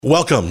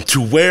Welcome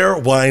to Where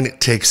Wine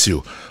Takes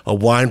You, a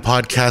wine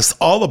podcast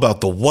all about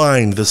the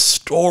wine, the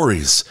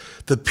stories,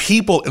 the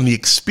people, and the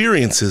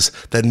experiences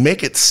that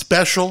make it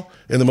special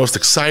in the most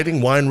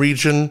exciting wine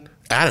region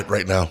at it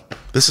right now.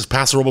 This is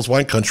Paso Robles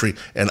Wine Country,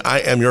 and I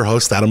am your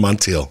host, Adam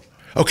Montiel.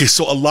 Okay,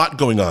 so a lot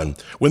going on.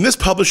 When this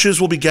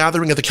publishes, we'll be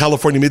gathering at the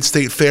California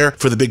Mid-State Fair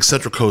for the big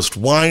Central Coast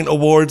Wine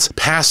Awards.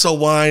 Paso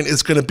Wine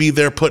is going to be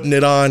there putting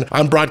it on.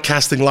 I'm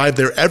broadcasting live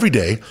there every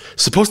day.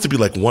 Supposed to be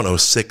like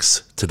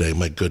 106 today,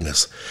 my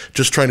goodness.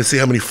 Just trying to see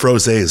how many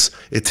frosés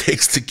it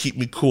takes to keep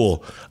me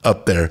cool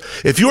up there.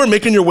 If you are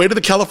making your way to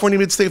the California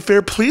Mid-State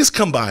Fair, please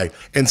come by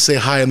and say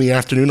hi in the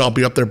afternoon. I'll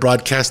be up there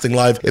broadcasting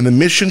live in the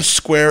Mission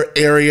Square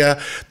area.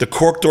 The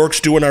Cork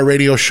Dorks doing our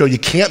radio show. You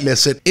can't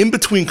miss it. In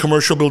between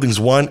Commercial Buildings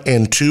 1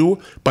 and 2,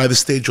 by the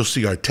stage, you'll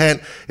see our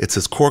tent. It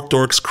says Cork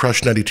Dorks,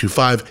 Crush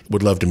 92.5.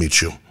 Would love to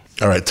meet you.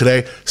 All right,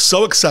 today,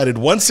 so excited.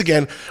 Once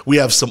again, we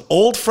have some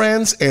old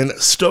friends and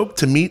stoked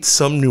to meet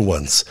some new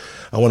ones.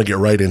 I want to get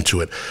right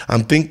into it.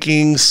 I'm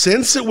thinking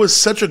since it was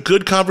such a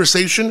good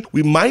conversation,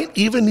 we might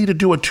even need to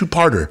do a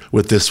two-parter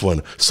with this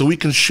one so we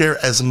can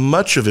share as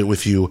much of it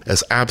with you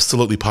as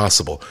absolutely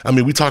possible. I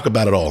mean, we talk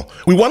about it all.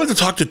 We wanted to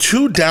talk to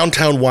two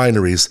downtown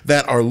wineries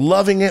that are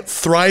loving it,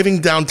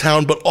 thriving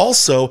downtown, but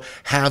also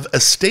have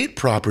estate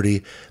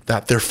property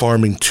that they're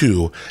farming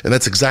too, and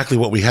that's exactly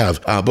what we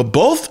have. But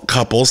both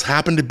couples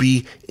happen to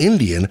be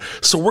Indian,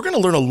 so we're going to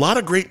learn a lot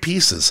of great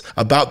pieces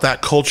about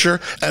that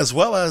culture, as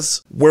well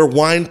as where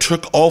wine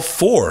took all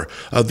four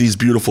of these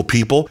beautiful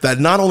people that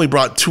not only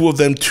brought two of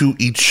them to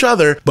each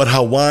other, but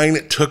how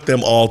wine took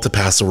them all to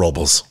Paso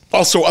Robles.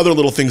 Also, other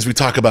little things we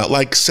talk about,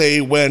 like, say,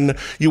 when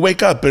you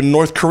wake up and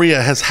North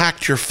Korea has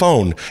hacked your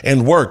phone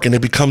and work, and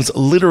it becomes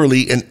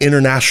literally an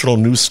international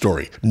news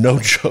story. No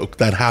joke,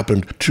 that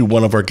happened to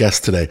one of our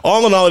guests today.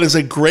 All in all, it is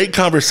a great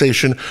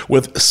conversation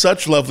with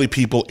such lovely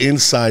people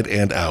inside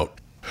and out.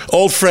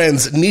 Old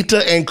friends,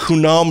 Nita and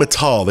Kunal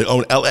Mittal, they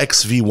own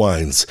LXV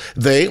Wines.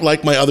 They,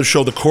 like my other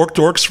show, The Cork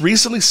Dorks,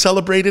 recently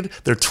celebrated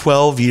their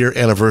 12-year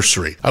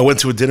anniversary. I went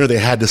to a dinner they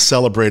had to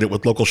celebrate it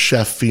with local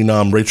chef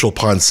phenom Rachel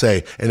Ponce,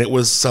 and it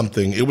was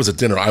a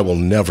dinner I will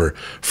never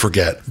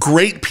forget.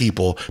 Great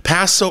people.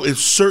 Paso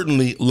is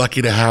certainly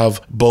lucky to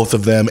have both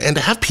of them and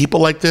to have people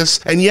like this.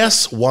 And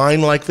yes,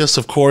 wine like this,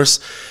 of course.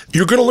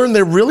 You're going to learn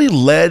they're really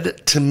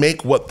led to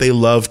make what they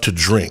love to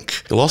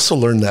drink. You'll also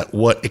learn that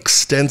what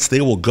extents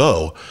they will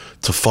go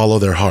to follow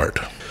their heart.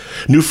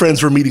 New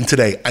friends we're meeting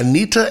today,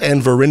 Anita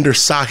and Varinder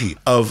Sahi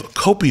of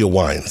Copia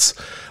Wines.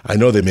 I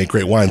know they make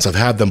great wines. I've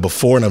had them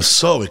before, and I'm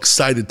so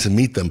excited to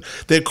meet them.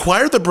 They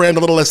acquired the brand a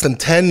little less than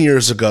 10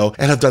 years ago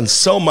and have done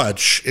so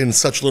much in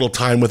such little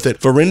time with it.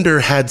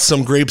 Varinder had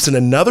some grapes in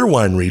another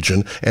wine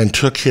region and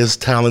took his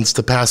talents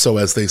to Paso,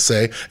 as they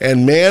say.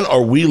 And man,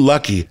 are we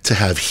lucky to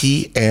have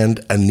he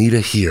and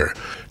Anita here.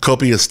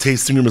 Copia's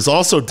tasting room is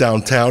also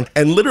downtown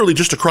and literally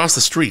just across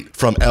the street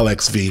from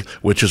LXV,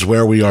 which is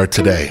where we are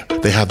today.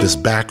 They have this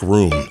back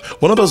room.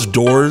 One of those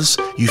doors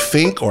you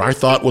think, or I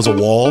thought, was a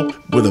wall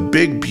with a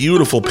big,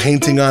 beautiful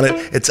painting on it.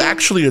 It's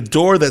actually a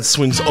door that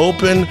swings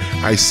open.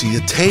 I see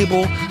a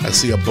table. I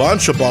see a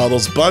bunch of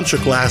bottles, bunch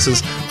of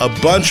glasses, a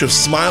bunch of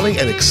smiling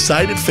and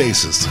excited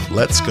faces.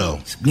 Let's go.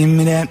 Give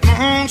me that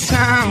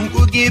moonshine,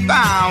 we'll get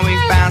by. We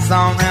pass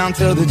on round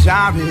till the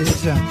job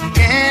is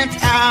camped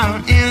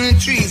out in the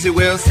trees. It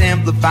will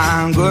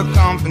simplify good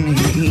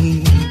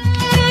company.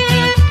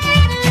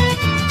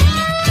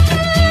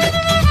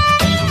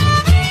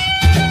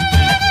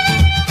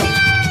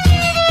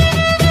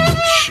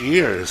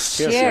 Cheers.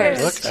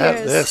 Cheers. Look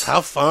at this.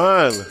 How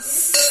fun.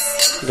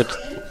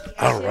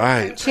 All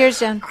right. Cheers,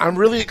 Jen. I'm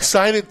really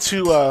excited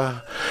to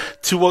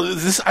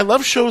I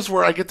love shows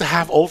where I get to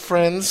have old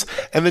friends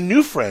and then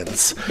new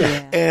friends.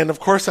 Yeah. And of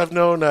course, I've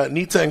known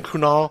Nita and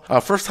Kunal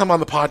first time on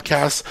the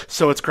podcast,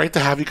 so it's great to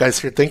have you guys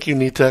here. Thank you,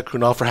 Nita,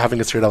 Kunal, for having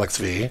us here at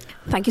LXV.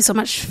 Thank you so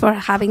much for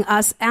having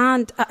us.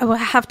 And I will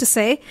have to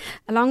say,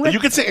 along with... You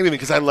can say anything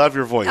because I love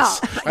your voice.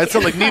 I'd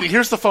say, like, Nita,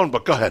 here's the phone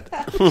book. Go ahead.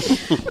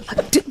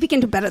 We can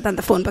do better than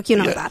the phone book, you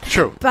know that.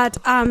 True.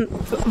 But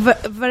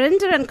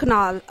Varinder and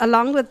Kunal,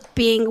 along with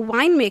being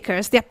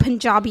winemakers, they're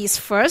Punjabis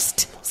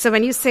first. So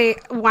when you say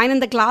wine in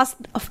the glass,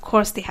 of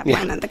course they have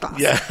wine in the glass.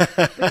 Yeah.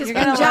 Because You're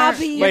going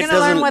to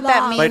learn what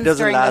that means But it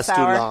doesn't during last this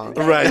too hour. long.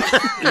 Right.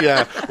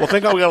 Yeah. Well,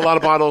 thank God we got a lot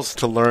of bottles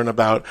to learn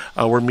about.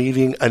 We're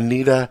meeting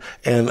Anita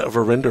and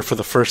Varinder for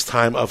the first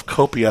time of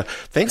Copia.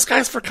 Thanks,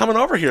 guys, for coming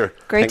over here.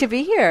 Great to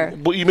be here.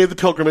 Well, you made the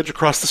pilgrimage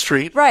across the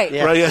street. Right.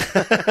 Yeah. Right.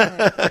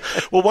 Yeah.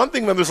 Well, one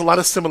thing, then, there's a lot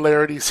of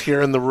similarities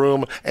here in the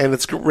room, and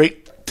it's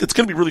great. It's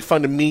going to be really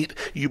fun to meet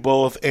you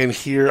both and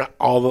hear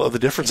all of the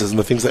differences and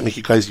the things that make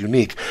you guys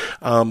unique.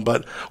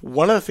 But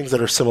one of the things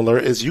that are similar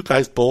is you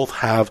guys both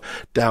have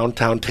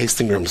downtown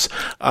tasting rooms.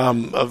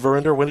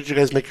 Varinder, when did you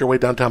guys make your way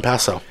downtown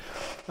Paso?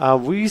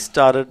 We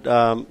started,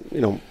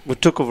 we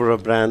took over a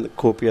brand,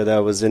 Copia, that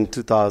was in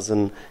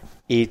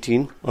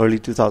 2018, early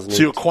 2018.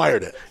 So you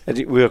acquired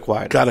it? We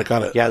acquired it.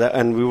 Got it. Yeah,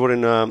 and we were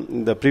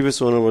in, the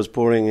previous owner was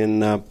pouring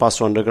in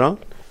Paso Underground.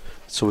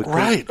 So we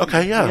Right.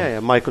 Okay. Yeah. Yeah.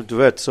 Michael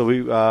Duet. So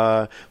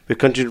we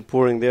continued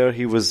pouring there.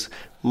 He was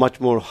much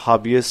more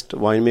hobbyist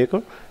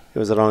winemaker. It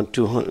was around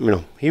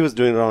 200, he was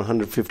doing around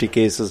 150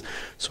 cases.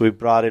 So we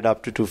brought it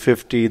up to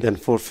 250, then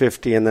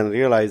 450, and then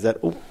realized that,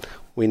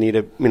 we need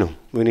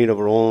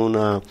our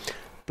own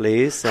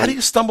place. How do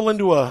you stumble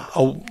into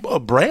a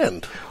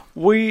brand?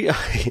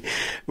 It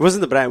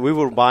wasn't the brand. We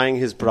were buying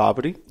his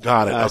property.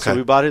 Got it. Okay. So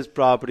we bought his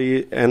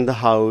property and the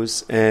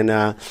house, and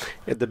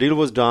the deal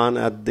was done.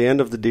 At the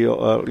end of the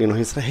deal,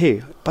 he said,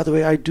 "Hey, by the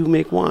way, I do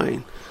make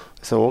wine."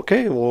 So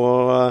okay,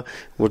 well,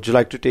 would you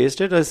like to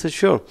taste it? I said,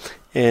 "Sure."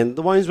 And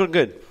the wines were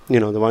good.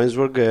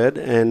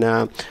 And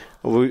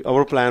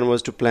our plan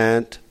was to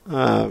plant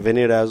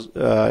vineyard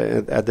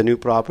at the new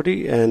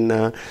property,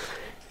 and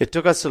it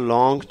took us a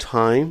long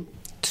time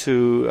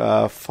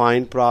to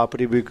find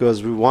property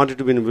because we wanted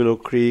to be in Willow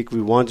Creek.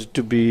 We wanted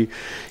to be...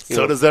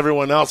 So does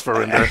everyone else,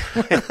 Varinder.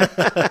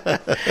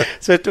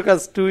 So it took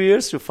us 2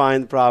 years to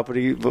find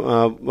property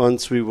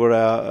once we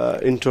were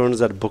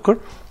interns at Booker.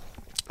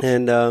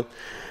 And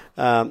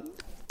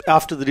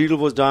after the deal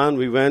was done,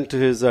 we went to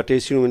his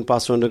tasting room in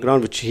Paso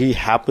Underground, which he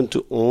happened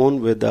to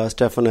own with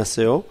Stefan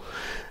Esseo.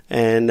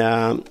 And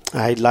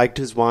I liked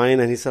his wine,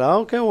 and he said,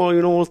 okay, well,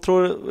 we'll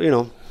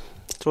throw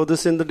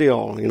this in the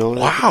deal.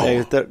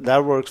 Wow.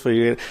 That works for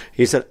you.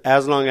 He said,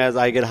 as long as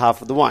I get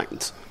half of the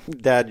wines.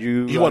 That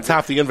He wants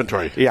half the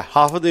inventory. Yeah,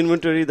 half of the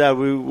inventory that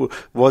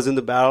was in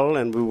the barrel,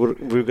 and we were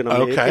going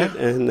to make it.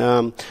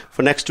 And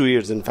for next 2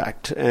 years, in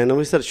fact. And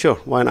we said, sure,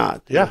 why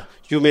not? Yeah.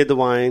 You made the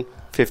wine.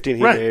 15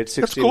 he made,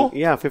 16. That's cool.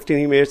 Yeah, 15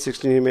 he made,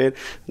 16 he made.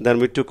 Then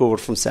we took over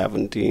from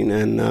 17.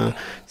 And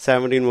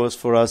 17 was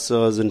for us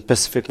was in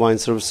Pacific Wine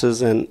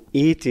Services. And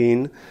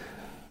 18,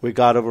 we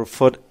got our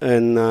foot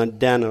in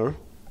Danner.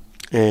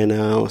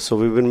 And so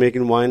we've been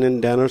making wine in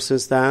Danner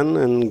since then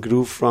and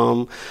grew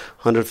from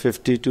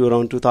 150 to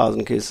around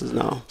 2,000 cases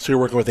now. So you're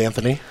working with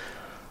Anthony?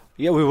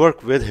 Yeah, we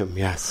work with him,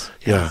 yes.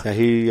 Yeah.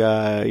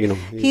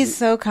 He's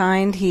so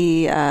kind.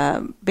 He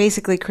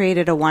basically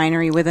created a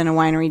winery within a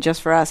winery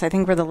just for us. I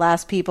think we're the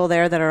last people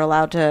there that are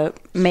allowed to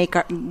make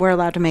our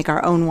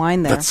own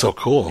wine there. That's so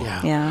cool.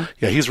 Yeah.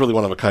 Yeah, he's really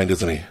one of a kind,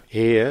 isn't he?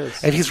 He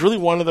is. And he's really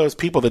one of those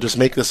people that just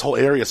make this whole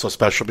area so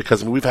special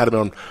because we've had him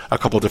on a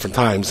couple of different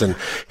times, and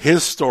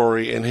his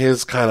story and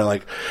his kind of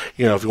like,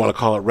 if you want to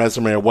call it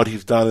resume or what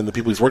he's done and the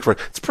people he's worked for,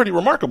 it's pretty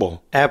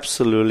remarkable.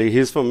 Absolutely.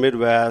 He's from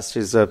Midwest.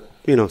 He's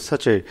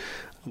such a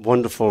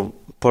wonderful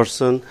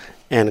person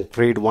and a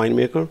great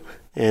winemaker.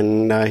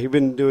 And he's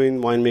been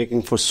doing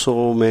winemaking for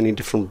so many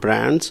different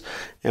brands.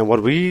 And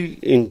what we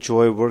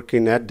enjoy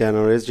working at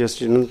Danner is just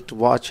to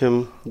watch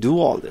him do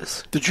all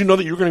this. Did you know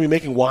that you were going to be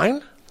making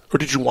wine? Or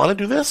did you want to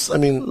do this? I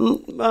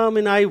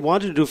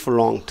wanted to do it for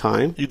a long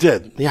time. You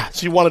did? Yeah.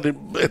 So you wanted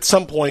to, at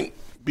some point,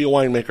 be a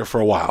winemaker for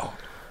a while?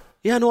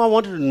 Yeah, no, I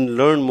wanted to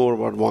learn more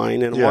about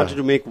wine and wanted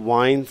to make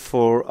wine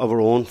for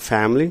our own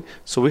family.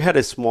 So we had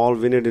a small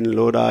vineyard in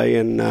Lodi,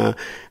 and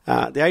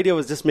the idea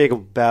was just make a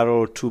barrel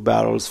or 2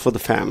 barrels for the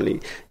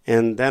family.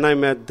 And then I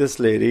met this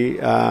lady,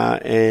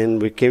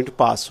 and we came to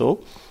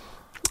Paso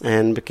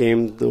and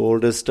became the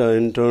oldest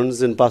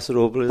interns in Paso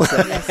Robles.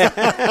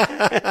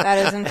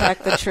 That is, in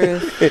fact, the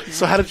truth.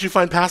 So how did you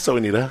find Paso,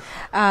 Anita?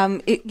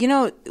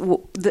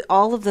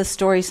 All of the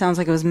story sounds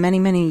like it was many,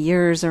 many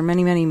years or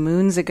many, many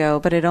moons ago,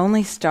 but it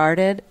only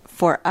started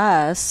for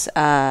us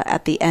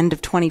at the end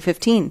of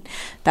 2015.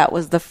 That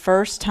was the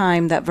first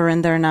time that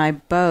Varinder and I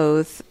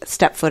both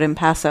stepped foot in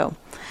Paso.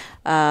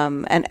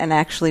 And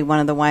actually one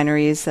of the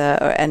wineries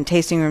and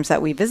tasting rooms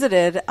that we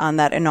visited on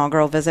that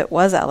inaugural visit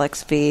was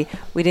LXV.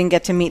 We didn't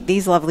get to meet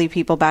these lovely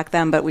people back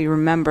then, but we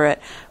remember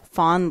it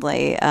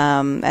fondly,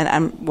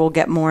 and we'll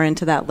get more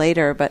into that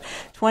later. But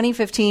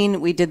 2015,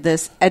 we did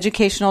this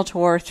educational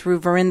tour through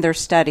Varinder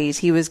Studies.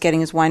 He was getting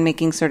his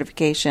winemaking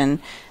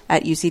certification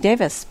at UC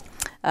Davis,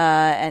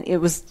 and it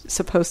was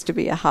supposed to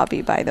be a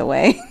hobby, by the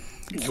way.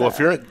 Well, if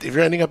you're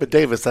ending up at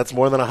Davis, that's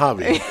more than a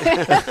hobby.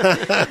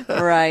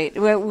 Right.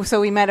 So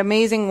we met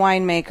amazing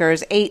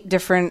winemakers, 8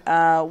 different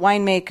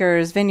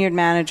winemakers, vineyard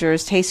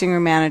managers, tasting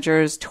room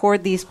managers,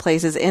 toured these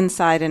places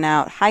inside and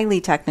out, highly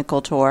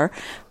technical tour.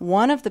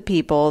 One of the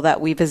people that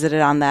we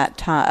visited on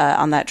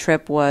that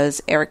trip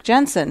was Eric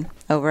Jensen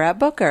over at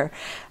Booker,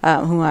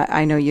 who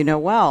I know you know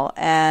well.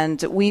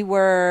 And we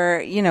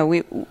were,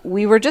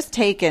 we were just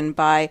taken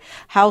by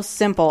how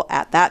simple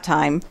at that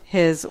time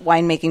his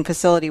winemaking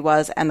facility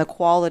was and the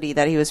quality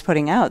that he was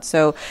putting out.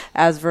 So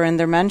as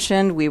Varinder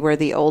mentioned, we were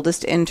the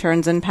oldest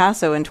interns in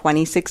Paso in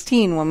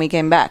 2016 when we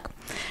came back.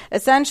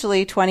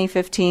 Essentially,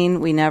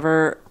 2015, we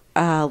never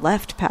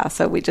left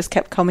Paso. We just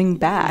kept coming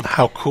back.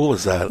 How cool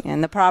is that?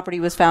 And the property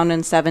was found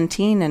in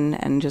 17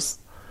 and just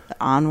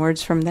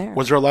onwards from there.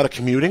 Was there a lot of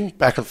commuting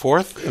back and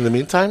forth in the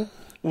meantime?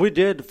 We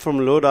did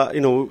from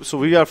Lodi, so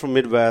we are from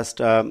Midwest,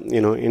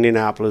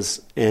 Indianapolis,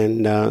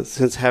 and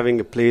since having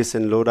a place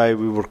in Lodi,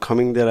 we were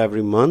coming there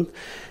every month,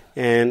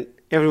 and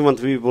every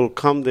month we will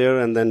come there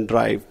and then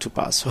drive to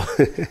Paso,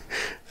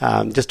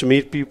 just to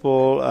meet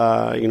people.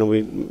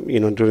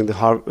 During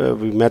the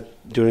we met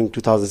during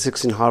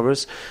 2016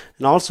 harvest,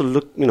 and also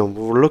we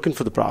were looking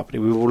for the property.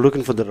 We were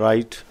looking for the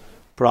right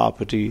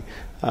property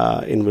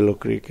in Willow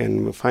Creek,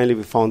 and finally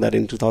we found that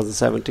in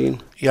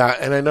 2017. Yeah,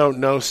 and I know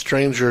no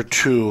stranger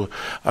to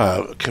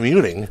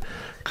commuting.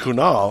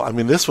 Kunal, I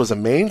mean, this was a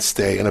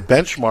mainstay and a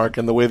benchmark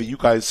in the way that you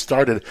guys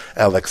started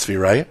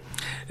LXV, right?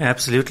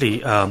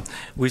 Absolutely.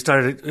 We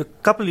started a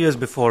couple of years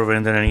before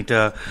when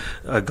Anita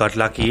got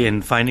lucky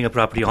in finding a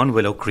property on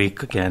Willow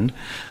Creek again.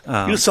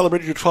 You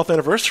celebrated your 12th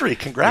anniversary.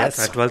 Congrats.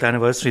 Yes, our 12th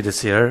anniversary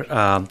this year.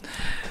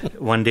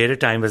 One day at a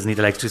time, as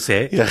Anita likes to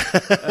say. Yeah.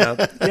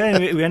 And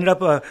we ended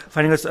up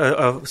finding a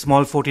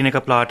small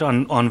 14-acre plot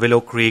on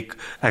Willow Creek,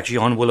 actually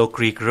on Willow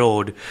Creek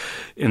Road.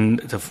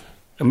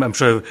 I'm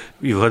sure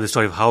you've heard the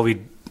story of how we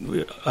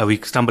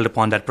stumbled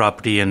upon that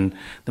property, and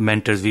the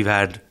mentors we've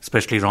had,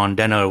 especially Ron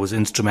Denner, was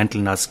instrumental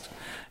in us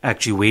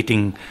actually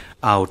waiting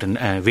out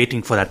and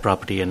waiting for that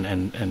property and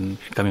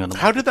coming on the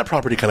market. How did that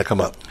property kind of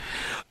come up?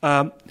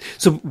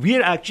 So we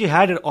had actually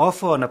had an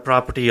offer on a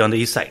property on the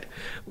east side.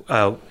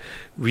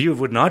 We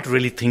were not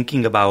really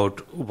thinking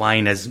about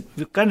wine, as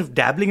we were kind of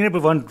dabbling in it,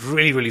 but weren't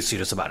really, really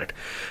serious about it.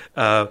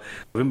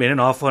 We made an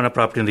offer on a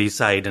property on the east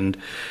side, and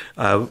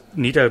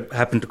Nita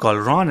happened to call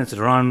Ron and said,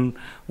 Ron,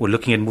 we're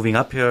looking at moving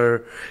up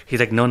here. He's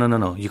like,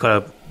 no. You got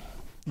to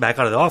back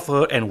out of the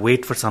offer and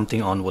wait for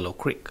something on Willow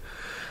Creek.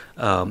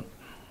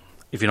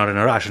 If you're not in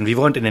a rush. And we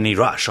weren't in any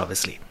rush,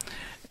 obviously.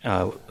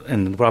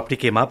 And the property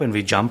came up, and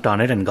we jumped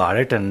on it and got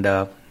it,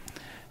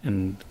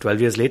 and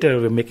 12 years later,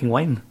 we're making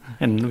wine.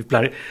 And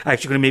we're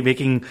actually going to be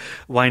making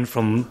wine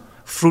from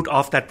fruit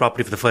off that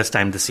property for the first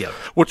time this year.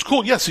 What's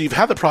cool, yeah, so you've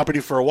had the property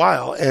for a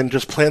while and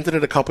just planted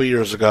it a couple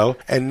years ago,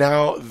 and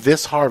now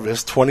this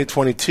harvest,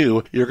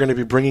 2022, you're going to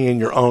be bringing in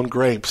your own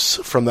grapes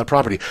from that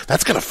property.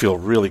 That's going to feel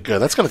really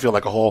good. That's going to feel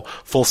like a whole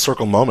full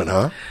circle moment,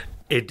 huh?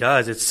 It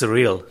does. It's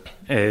surreal.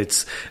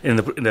 It's in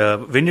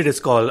the vineyard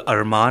is called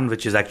Arman,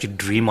 which is actually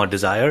dream or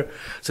desire.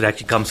 So it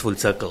actually comes full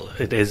circle.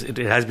 It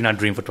has been our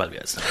dream for 12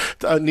 years.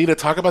 Nita,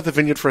 talk about the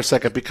vineyard for a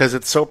second, because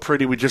it's so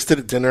pretty. We just did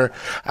a dinner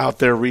out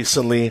there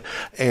recently,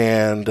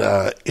 and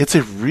it's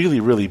a really,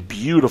 really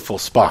beautiful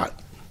spot.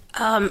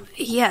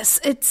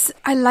 Yes,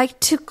 I like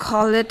to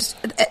call it,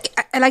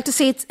 I like to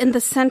say it's in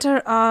the center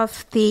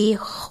of the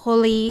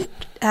Holy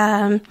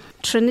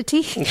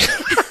Trinity.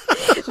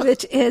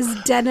 Which is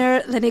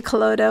Denner,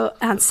 Linicolodo,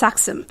 and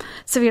Saxum.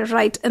 So we're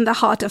right in the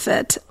heart of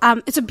it.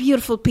 It's a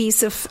beautiful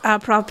piece of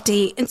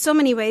property in so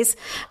many ways.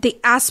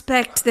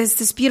 There's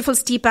this beautiful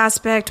steep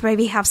aspect where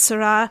we have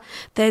Syrah.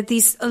 There's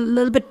these a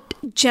little bit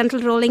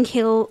gentle rolling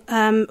hill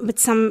with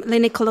some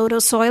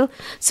Linicolodo soil.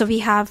 So we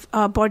have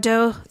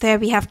Bordeaux. There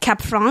we have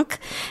Cap Franc.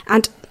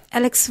 And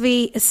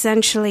LXV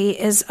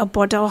essentially is a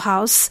Bordeaux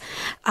house,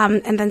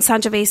 and then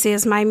Sangiovese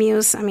is my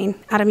muse. I mean,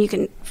 Adam,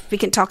 we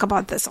can talk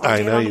about this all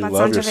day long about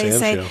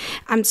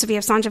Sangiovese. So we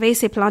have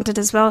Sangiovese planted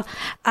as well,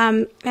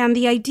 and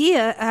the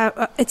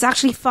idea it's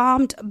actually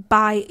farmed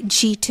by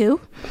G2,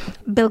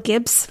 Bill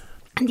Gibbs,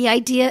 and the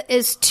idea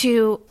is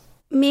to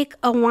make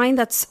a wine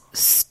that's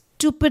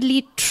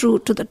stupidly true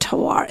to the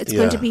terroir. It's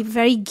going to be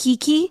very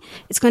geeky.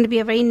 It's going to be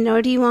a very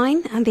nerdy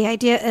wine. And the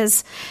idea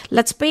is,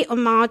 let's pay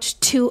homage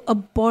to a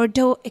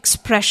Bordeaux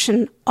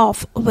expression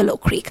of Willow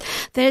Creek.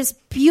 There's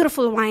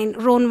beautiful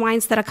Rhone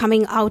wines that are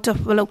coming out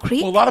of Willow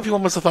Creek. Well, a lot of people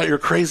must have thought you were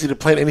crazy to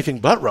plant anything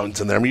but Rhones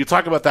in there. I mean, you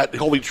talk about that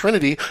Holy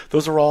Trinity.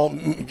 Those are all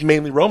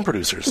mainly Rhone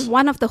producers.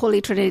 One of the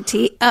Holy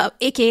Trinity,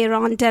 a.k.a.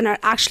 Ron Denner,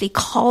 actually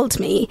called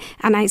me,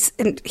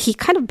 and he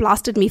kind of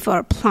blasted me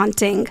for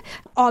planting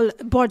all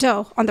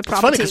Bordeaux on the property.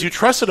 It's funny because you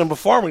trusted him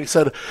before when he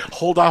said,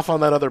 hold off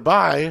on that other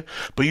buy,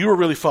 but you were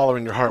really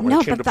following your heart when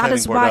it came to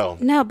planting Bordeaux.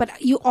 No, but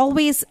you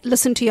always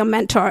listen to your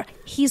mentor.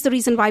 He's the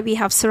reason why we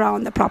have Syrah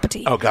on the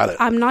property. Oh, got it.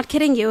 I'm not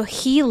kidding you.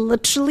 He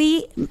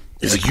literally...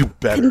 He's like, you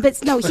better.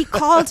 No, he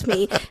called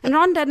me. And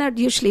Ron Denner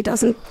usually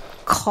doesn't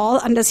call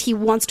unless he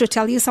wants to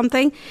tell you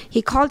something.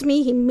 He called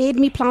me. He made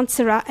me plant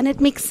Syrah. And it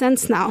makes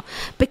sense now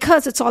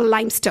because it's all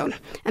limestone.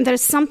 And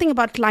there's something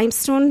about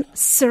limestone.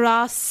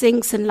 Syrah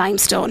sinks in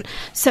limestone.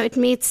 So it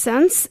made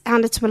sense.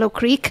 And it's Willow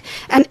Creek.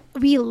 And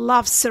we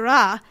love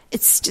Syrah.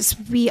 It's just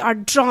we are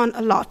drawn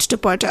a lot to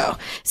Bordeaux.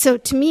 So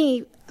to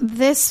me,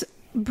 this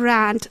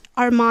brand,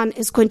 Arman,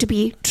 is going to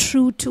be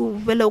true to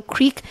Willow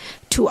Creek,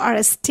 to our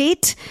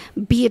estate,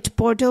 be it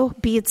Bordeaux,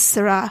 be it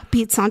Syrah,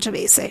 be it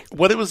Sangiovese.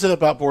 What was it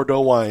about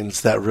Bordeaux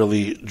wines that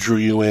really drew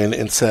you in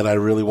and said, I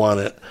really want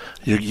it?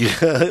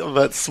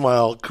 That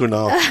smile,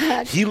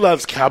 Kunal. He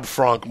loves Cab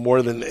Franc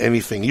more than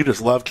anything. You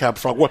just love Cab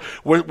Franc.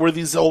 Were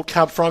these old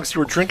Cab Francs you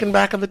were drinking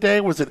back in the day?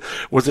 Was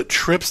it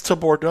trips to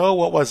Bordeaux?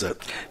 What was it?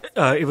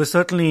 It was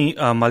certainly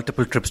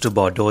multiple trips to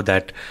Bordeaux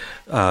that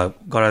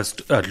got us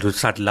to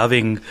start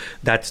loving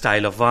that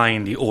style of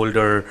wine, the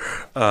older,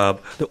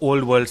 the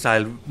old world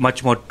style,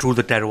 much more true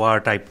the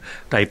terroir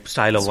type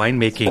style of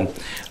winemaking,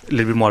 a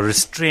little bit more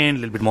restrained, a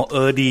little bit more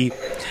earthy,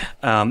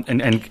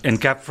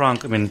 and Cab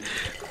Franc. I mean,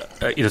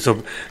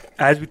 so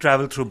as we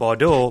traveled through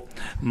Bordeaux,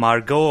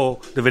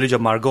 Margaux, the village of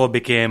Margaux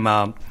became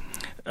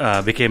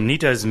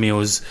Nita's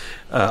muse,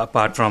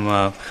 apart from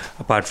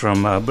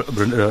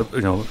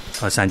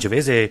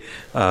Sangiovese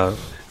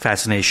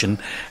fascination,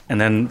 and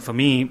then for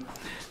me,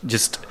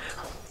 just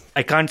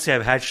I can't say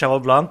I've had Cheval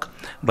Blanc,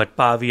 but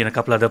Pavi and a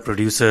couple other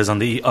producers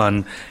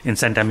in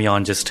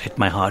Saint-Emilion just hit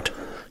my heart.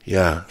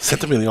 Yeah.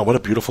 Saint-Emilion, what a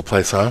beautiful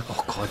place, huh?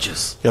 Oh,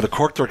 gorgeous. Yeah, the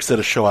Cork Dorks did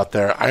a show out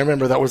there. I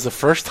remember that was the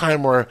first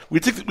time where we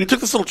took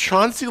this little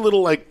Chauncey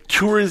little like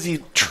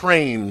touristy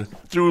train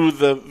through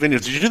the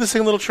vineyards. Did you do the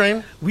same little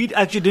train? We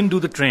actually didn't do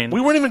the train. We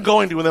weren't even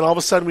going to, and then all of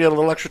a sudden we had a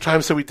little extra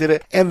time, so we did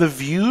it. And the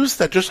views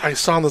that I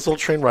saw on this little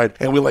train ride,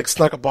 and we like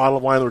snuck a bottle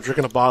of wine, we were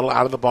drinking a bottle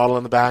out of the bottle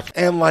in the back,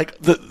 and like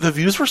the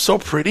views were so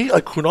pretty.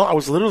 Like Kunal, I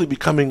was literally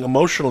becoming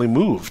emotionally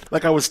moved.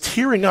 Like I was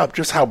tearing up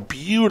just how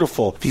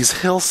beautiful these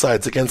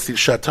hillsides against these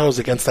chateaus,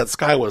 against that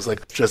sky was.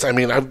 Like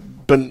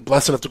I've been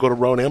blessed enough to go to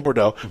Rhone and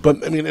Bordeaux,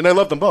 but I mean, and I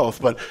love them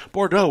both, but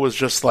Bordeaux was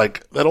just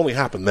like, that only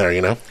happened there,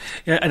 you know?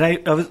 Yeah, and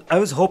I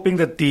was hoping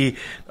that the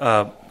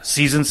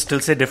seasons still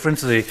say different,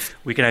 so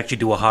we can actually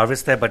do a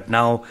harvest there, but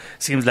now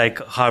seems like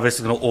harvest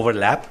is going to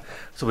overlap.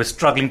 So we're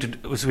struggling to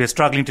do. See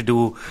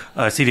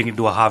if we can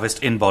do a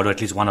harvest in Bordeaux.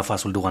 At least one of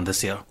us will do one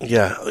this year.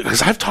 Yeah,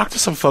 because I've talked to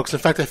some folks. In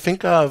fact, I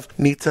think of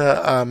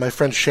Nita, my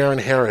friend Sharon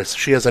Harris.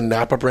 She has a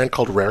Napa brand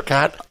called Rare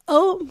Cat.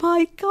 Oh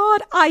my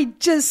God, I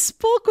just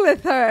spoke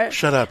with her.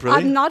 Shut up, really?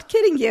 I'm not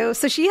kidding you.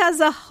 So she has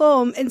a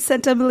home in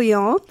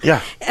Saint-Emilion.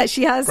 Yeah.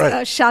 She has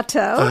a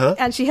chateau,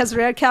 and she has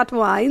Rare Cat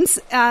wines,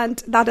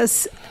 and that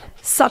is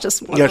such a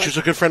small Yeah, one. she's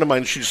a good friend of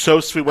mine. She's so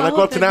sweet. When I go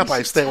up to Napa,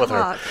 I stay with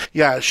her.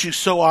 Yeah, she's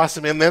so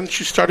awesome. And then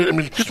she started, I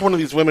mean, just one of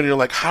these women, you're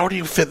like, how do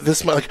you fit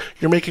this much? Like,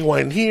 you're making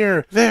wine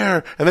here,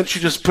 there. And then she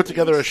just put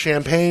together a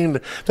champagne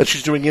that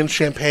she's doing in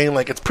Champagne.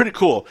 Like, it's pretty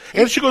cool.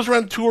 And she goes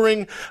around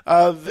touring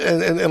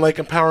and like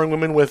empowering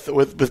women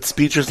with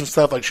speeches and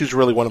stuff. Like, she's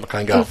really one of a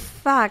kind gal. In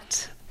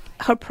fact,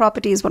 her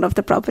property is one of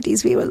the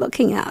properties we were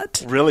looking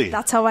at. Really?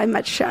 That's how I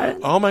met Sharon.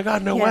 Oh my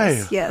God, no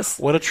way. Yes.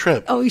 What a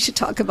trip. Oh, we should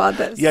talk about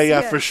this. Yeah,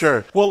 Yes. for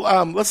sure. Well,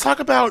 let's talk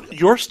about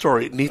your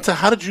story. Nita,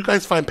 how did you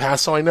guys find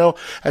Paso? I know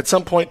at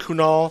some point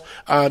Kunal,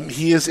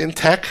 he is in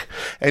tech,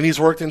 and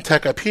he's worked in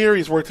tech up here,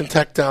 he's worked in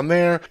tech down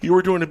there. You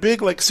were doing a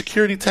big like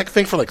security tech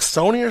thing for like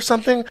Sony or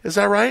something, is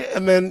that right?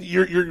 And then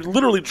you're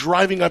literally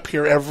driving up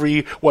here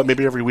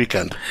maybe every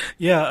weekend.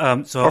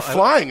 Yeah, or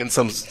flying in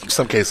some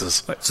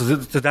cases. So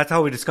that's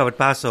how we discovered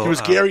Paso. He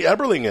was Gary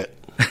Eberling it.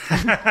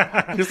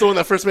 He's the one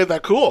that first made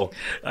that cool.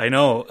 I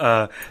know.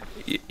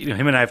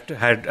 Him and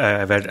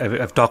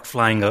I've talked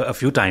flying a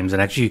few times,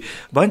 and actually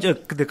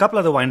the couple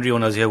other winery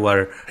owners here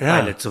were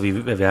pilots. So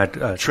we've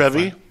had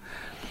Trevi,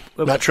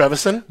 Matt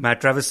Trevison,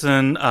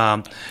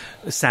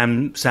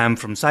 Sam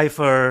from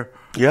Cypher.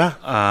 Yeah.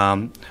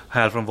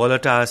 Hal from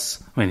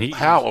Volatas. I mean,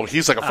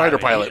 he's like a fighter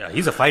pilot.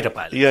 He's a fighter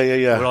pilot.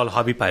 Yeah. We're all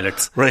hobby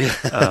pilots. Right.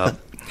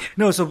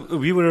 No, so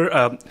we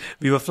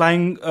were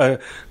flying.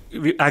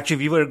 We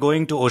were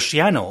going to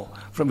Oceano.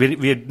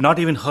 We had not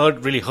even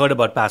really heard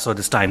about Paso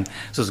this time.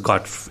 So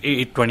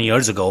it's 20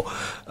 years ago.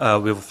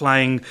 We were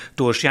flying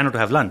to Oceano to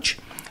have lunch.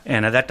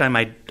 And at that time,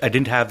 I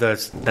didn't have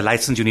the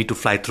license you need to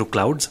fly through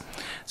clouds.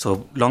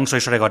 So long story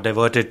short, I got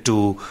diverted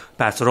to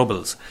Paso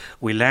Robles.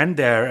 We land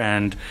there,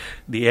 and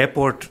the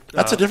airport...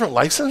 That's a different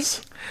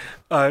license?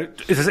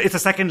 It's a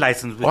second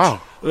license. Which,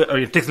 wow.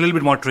 It takes a little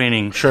bit more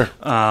training. Sure.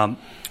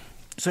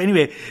 So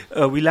anyway,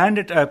 we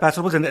landed at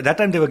Paso Robles, and at that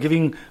time they were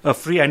giving a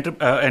free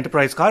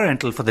enterprise car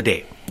rental for the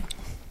day.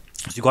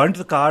 So you got into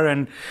the car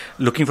and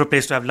looking for a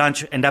place to have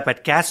lunch, end up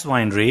at Cass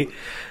Winery,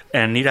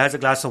 and Nita has a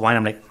glass of wine.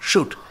 I'm like,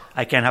 shoot,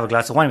 I can't have a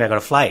glass of wine. I got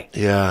to fly.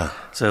 Yeah.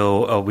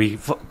 So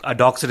our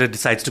dog sitter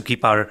decides to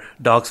keep our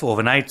dogs for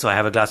overnight. So I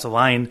have a glass of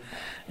wine,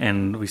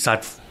 and we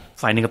start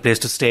finding a place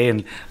to stay.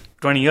 And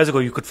 20 years ago,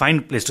 you could find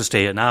a place to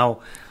stay. Now,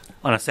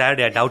 on a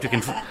Saturday, I doubt you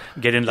can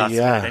get in last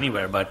minute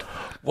anywhere. But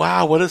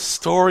wow, what a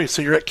story!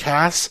 So you're at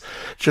Cass,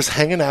 just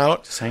hanging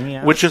out,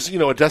 which is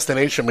a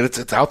destination. I mean,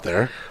 it's out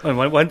there.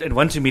 And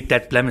once you meet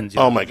Ted Plemons,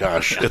 oh my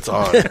gosh, it's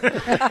on.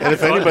 And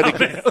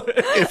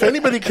if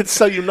anybody could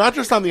sell you not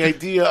just on the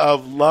idea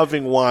of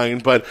loving wine,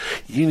 but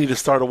you need to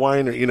start a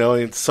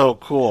winery, it's so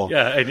cool.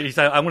 Yeah, and he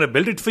said, I'm going to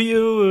build it for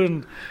you,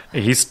 and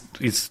he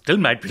still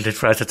might build it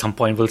for us at some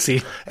point. We'll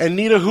see. And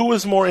Nita, who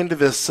was more into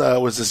this?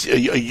 Was this a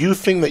you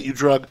thing that you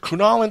drug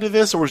Kunal into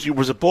this, or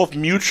was it both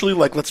mutually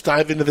like, let's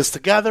dive into this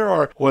together,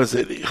 or was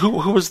it who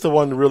was the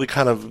one really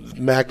kind of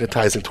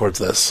magnetizing towards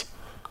this?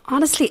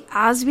 Honestly,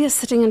 as we are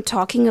sitting and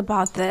talking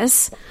about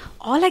this,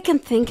 all I can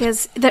think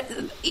is that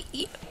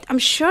I'm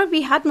sure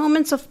we had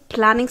moments of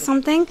planning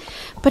something,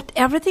 but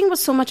everything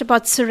was so much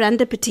about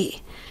serendipity.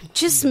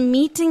 Just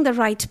meeting the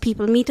right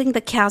people, meeting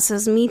the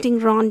Casses, meeting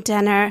Ron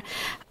Denner.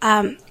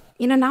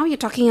 Now you're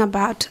talking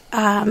about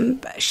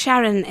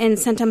Sharon in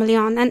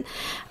Saint-Emilion, and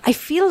I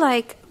feel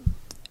like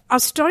our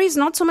story is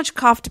not so much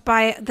carved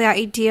by the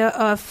idea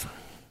of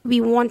we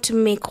want to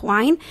make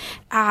wine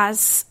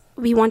as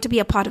we want to be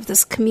a part of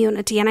this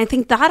community. And I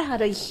think that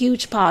had a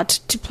huge part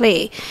to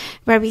play,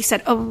 where we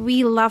said,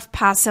 we love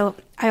Paso.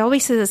 I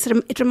always say this,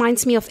 it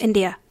reminds me of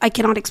India. I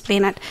cannot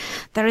explain it.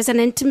 There is an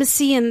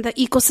intimacy in the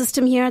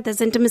ecosystem here.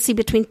 There's intimacy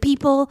between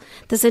people.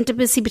 There's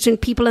intimacy between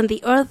people and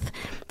the earth.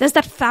 There's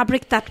that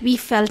fabric that we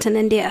felt in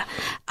India.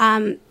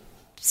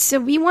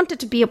 So we wanted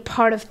to be a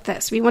part of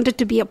this. We wanted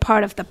to be a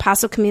part of the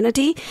Paso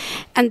community.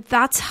 And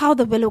that's how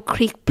the Willow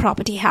Creek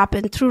property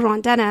happened, through Ron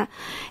Denner.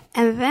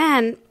 And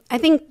then I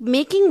think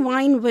making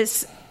wine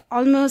was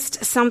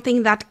almost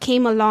something that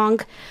came along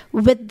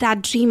with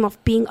that dream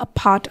of being a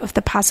part of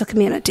the Paso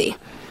community.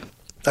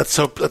 That's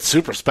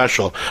super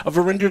special.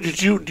 Varinder,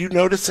 do you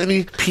notice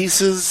any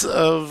pieces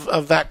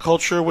of that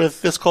culture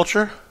with this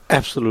culture?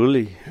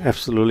 Absolutely.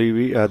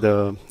 We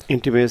the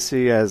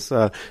intimacy as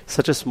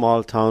such a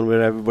small town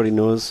where everybody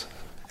knows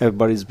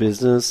everybody's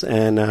business,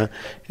 and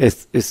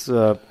it's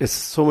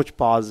so much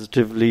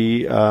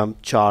positively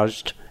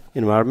charged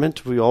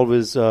environment. We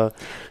always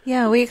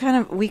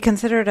we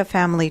consider it a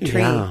family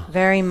tree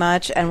very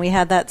much, and we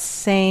had that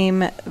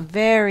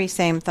very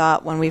same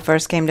thought when we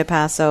first came to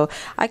Paso.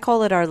 I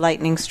call it our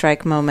lightning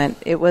strike moment.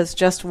 It was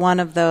just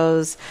one of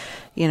those,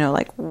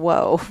 like,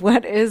 whoa,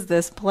 what is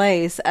this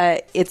place?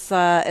 It's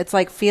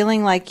like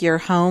feeling like you're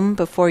home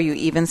before you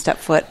even step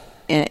foot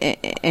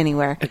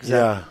anywhere.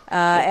 Exactly.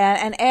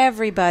 And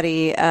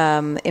everybody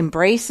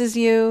embraces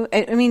you.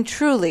 I mean,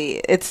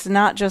 truly, it's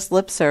not just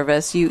lip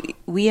service.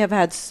 We have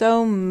had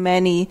so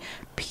many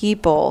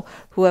people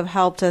who have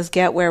helped us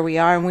get where we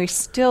are, and we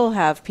still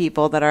have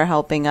people that are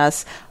helping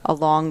us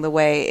along the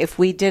way. If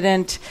we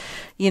didn't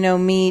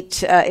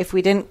meet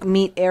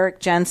Eric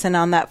Jensen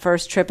on that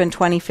first trip in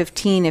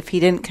 2015, if he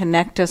didn't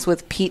connect us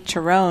with Pete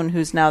Cherone,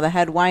 who's now the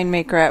head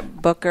winemaker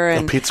at Booker,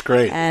 and Pete's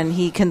great, and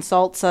he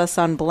consults us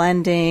on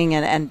blending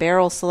and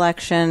barrel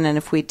selection, and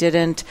if we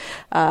didn't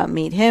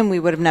meet him, we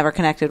would have never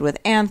connected with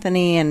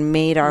Anthony and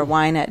made our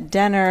wine at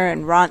Denner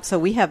and Ron. So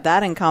we have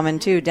that in common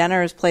too.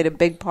 Denner has played a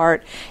big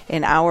part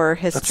in our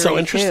history. That's so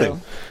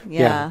interesting. Too.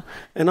 Yeah.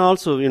 And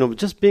also,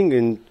 just being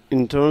in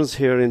interns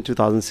here in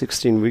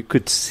 2016, we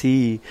could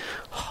see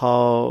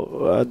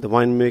how the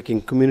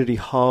winemaking community,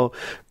 how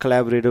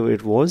collaborative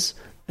it was.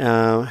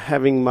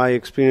 Having my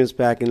experience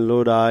back in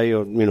Lodi,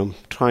 or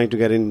trying to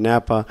get in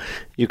Napa,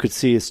 you could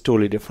see it's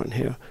totally different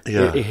here.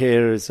 Yeah.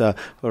 Here is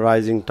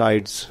rising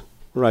tides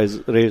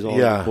raise all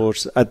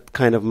boats. A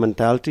kind of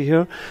mentality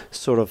here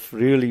sort of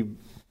really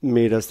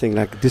made us think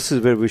like this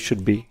is where we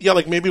should be. Yeah,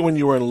 like maybe when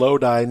you were in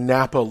Lodi,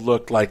 Napa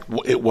looked like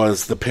it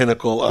was the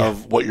pinnacle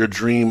of what your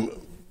dream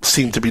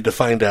seemed to be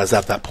defined as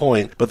at that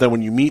point. But then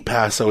when you meet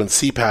Paso and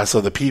see Paso,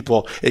 the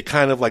people, it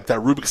kind of like that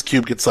Rubik's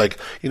Cube gets like,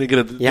 get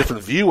a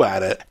different view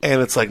at it. And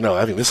it's like, no,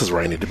 I think this is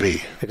where I need to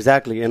be.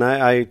 Exactly. And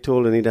I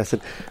told Anita, I said,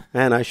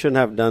 man, I shouldn't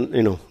have done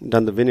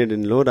the vineyard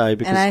in Lodi.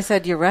 Because, and I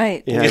said, you're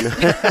right. Yeah.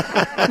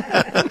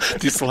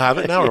 Do you still have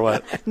it now or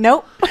what?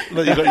 Nope.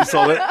 No, you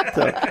sold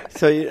it?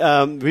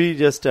 So we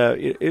just,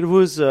 it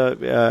was,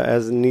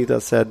 as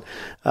Anita said,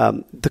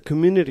 the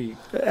community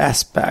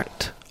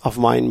aspect of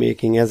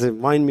winemaking, as a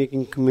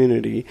winemaking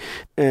community,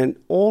 and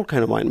all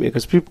kind of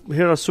winemakers. People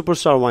here are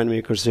superstar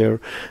winemakers here,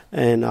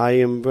 and I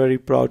am very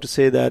proud to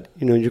say that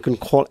you can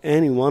call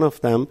any one of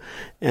them,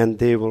 and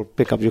they will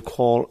pick up your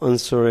call,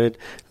 answer it.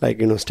 Like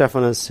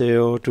Stefan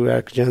Aseo to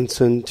Eric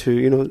Jensen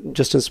to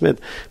Justin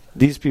Smith.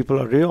 These people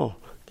are real,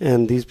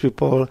 and these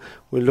people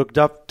we looked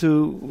up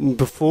to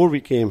before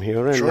we came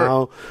here, and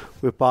now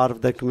we're part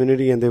of that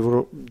community, and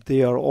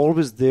they are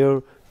always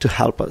there to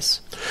help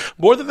us.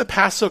 More than the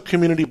Paso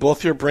community,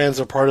 both your brands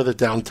are part of the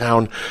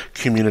downtown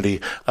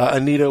community.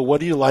 Anita, what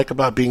do you like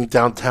about being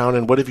downtown,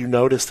 and what have you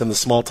noticed in the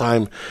small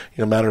time,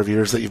 matter of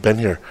years that you've been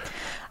here?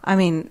 I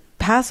mean,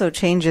 Paso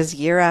changes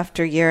year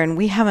after year, and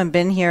we haven't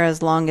been here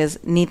as long as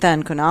Nita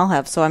and Kunal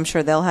have, so I'm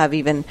sure they'll have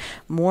even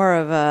more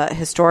of a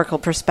historical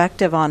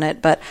perspective on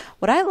it. But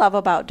what I love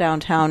about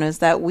downtown is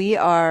that we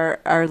are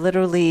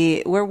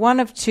literally, we're one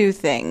of two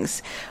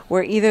things.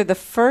 We're either the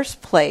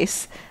first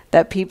place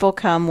that people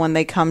come when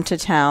they come to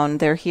town.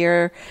 They're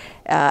here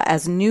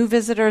as new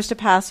visitors to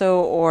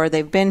Paso, or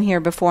they've been here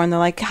before, and they're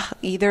like,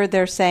 either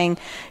they're saying,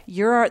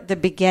 you're at the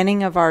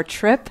beginning of our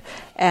trip,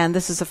 and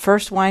this is the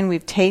first wine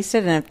we've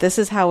tasted, and if this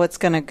is how it's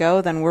going to go,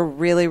 then we're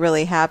really,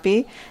 really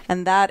happy.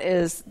 And that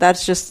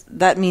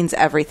means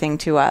everything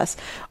to us.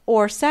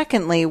 Or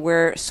secondly,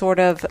 we're sort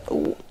of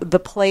the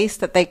place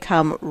that they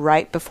come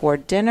right before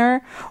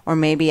dinner, or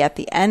maybe at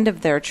the end of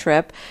their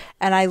trip.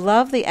 And I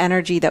love the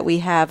energy that we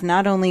have,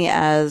 not only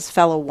as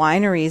fellow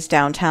wineries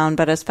downtown,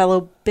 but as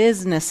fellow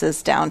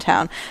businesses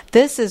downtown.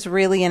 This is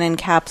really an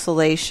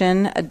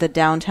encapsulation, the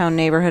downtown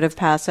neighborhood of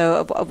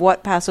Paso, of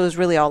what Paso is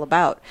really all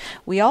about.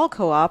 We all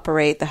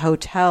cooperate, the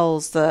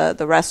hotels, the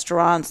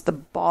restaurants, the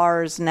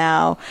bars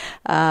now,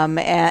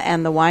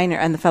 and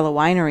the fellow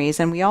wineries,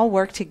 and we all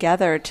work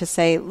together to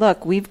say,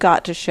 look, we've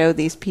got to show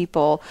these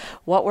people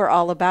what we're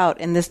all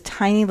about in this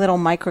tiny little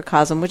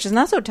microcosm, which is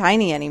not so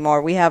tiny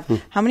anymore. We have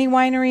how many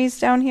wineries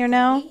down here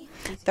now?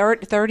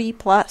 30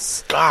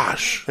 plus.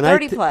 Gosh. And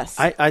 30 plus.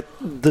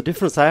 The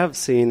difference I have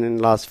seen in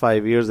the last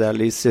 5 years at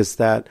least is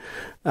that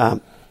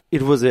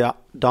it was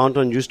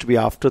downtown used to be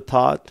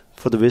afterthought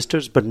for the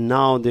visitors, but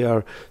now they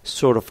are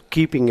sort of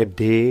keeping a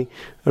day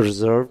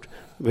reserved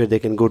where they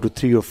can go to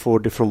 3 or 4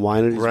 different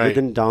wineries Right.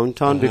 within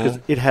downtown because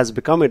it has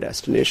become a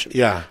destination.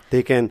 Yeah.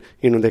 They can,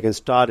 they can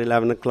start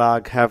 11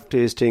 o'clock, have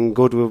tasting,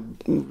 go to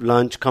a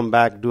lunch, come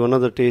back, do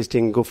another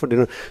tasting, go for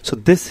dinner. So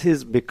this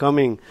is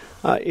becoming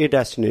a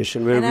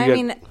destination where And I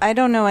mean, I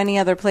don't know any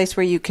other place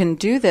where you can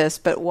do this,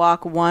 but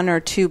walk 1 or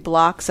 2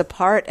 blocks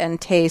apart and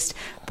taste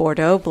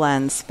Bordeaux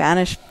blends,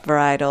 Spanish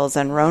varietals,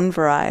 and Rhone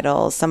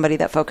varietals. Somebody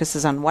that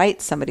focuses on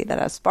white, somebody that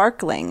has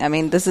sparkling. I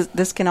mean,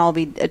 this can all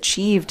be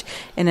achieved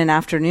in an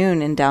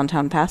afternoon in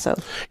downtown Paso.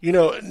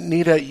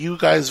 Nita, you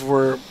guys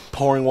were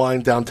pouring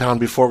wine downtown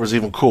before it was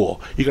even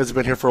cool. You guys have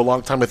been here for a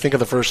long time. I think of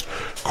the first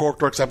Cork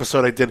Dorks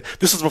episode I did.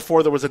 This is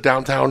before there was a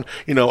downtown,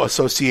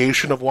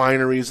 association of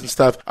wineries and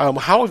stuff.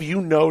 How have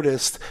you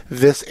noticed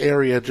this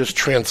area just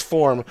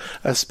transform,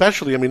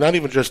 especially, not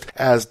even just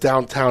as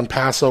downtown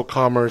Paso,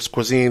 commerce,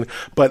 cuisine,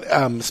 but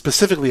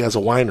specifically as a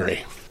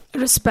winery?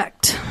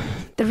 Respect.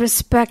 The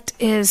respect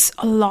is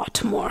a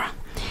lot more.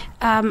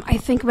 I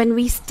think when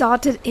we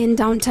started in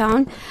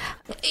downtown,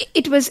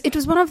 it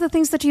was one of the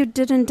things that you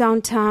did in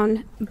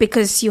downtown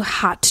because you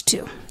had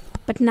to.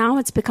 But now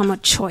it's become a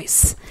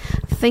choice.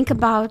 Think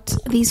about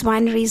these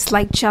wineries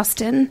like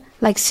Justin,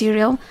 like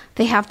Serial.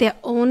 They have their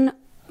own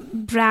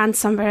brand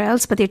somewhere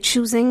else, but they're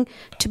choosing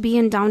to be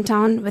in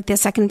downtown with their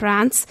second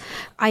brands.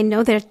 I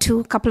know there are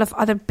a couple of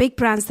other big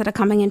brands that are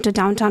coming into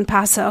downtown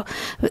Paso,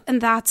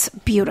 and that's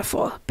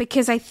beautiful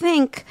because I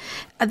think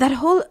that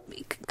whole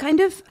kind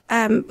of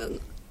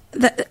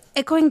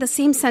echoing the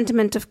same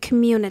sentiment of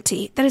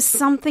community. There is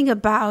something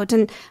about,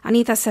 and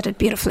Anita said it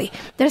beautifully,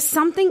 there's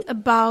something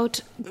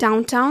about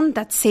downtown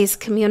that says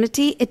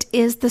community. It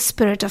is the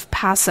spirit of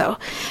Paso.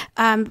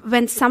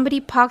 When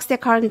somebody parks their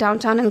car in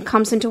downtown and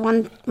comes into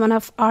one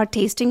of our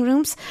tasting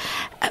rooms,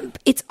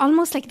 it's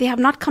almost like they have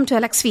not come to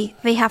LXV,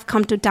 they have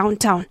come to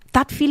downtown.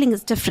 That feeling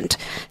is different.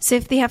 So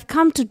if they have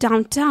come to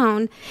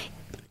downtown,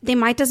 they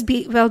might as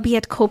well be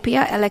at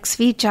Copia,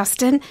 LXV,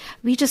 Justin.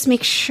 We just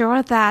make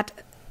sure that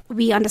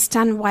we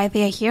understand why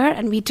they are here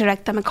and we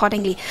direct them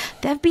accordingly.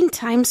 There have been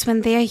times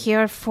when they are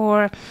here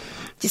to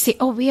say,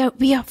 oh,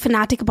 we are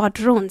fanatic about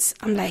Rhones.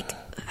 I'm like,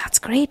 that's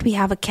great. We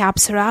have a Cab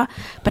Syrah,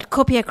 but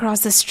Copia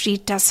across the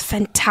street does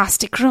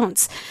fantastic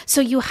Rhones.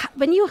 So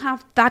when you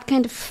have that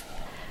kind of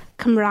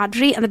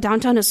camaraderie, and the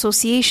Downtown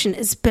Association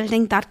is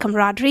building that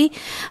camaraderie,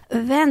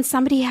 then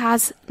somebody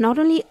has not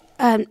only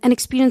an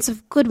experience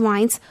of good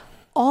wines,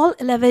 all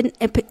 11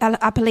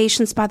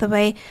 appellations, by the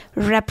way,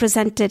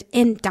 represented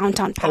in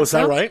downtown Paso. Oh, is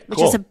that right? Which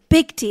Cool. is a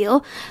big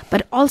deal,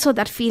 but also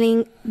that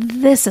feeling,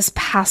 this is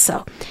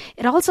Paso.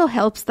 It also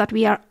helps that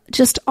we are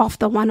just off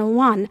the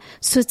 101,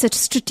 so it's a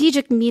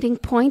strategic meeting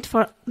point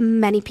for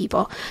many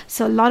people.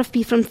 So a lot of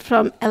people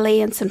from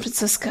LA and San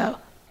Francisco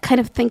kind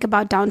of think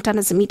about downtown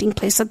as a meeting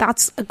place, so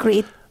that's a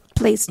great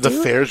place The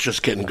too. fair's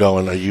just getting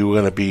going. Are you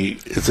going to be?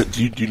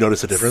 Do you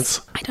notice a difference?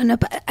 I don't know,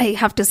 but I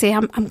have to say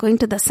I'm going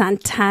to the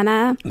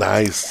Santana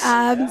Nice.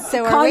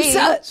 So are we.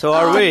 concert. So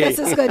are we. This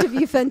is going to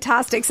be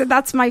fantastic. So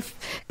that's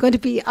going to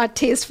be our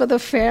taste for the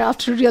fair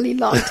after a really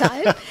long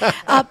time.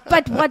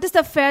 But what does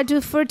the fair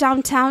do for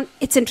downtown?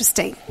 It's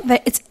interesting.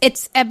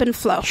 It's ebb and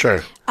flow.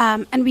 Sure.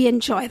 And we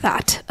enjoy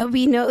that.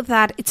 We know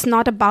that it's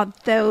not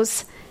about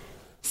those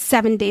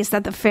 7 days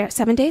that the fair.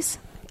 7 days?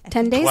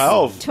 10 days?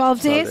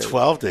 12 days?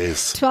 12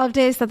 days. 12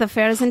 days that the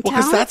fair is in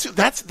Well, town.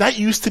 because that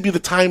used to be the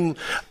time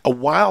a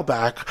while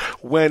back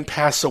when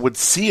Paso would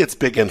see its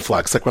big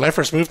influx. Like when I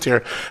first moved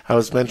here, I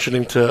was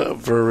mentioning to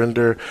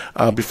Verinder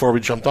before we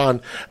jumped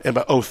on, in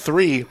about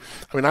 2003,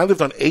 I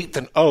lived on 8th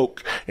and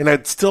Oak, and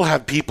I'd still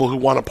have people who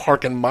want to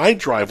park in my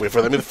driveway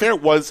for them. The fair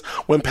was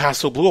when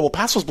Paso blew up. Well,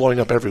 Paso's blowing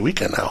up every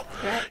weekend now.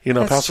 Right.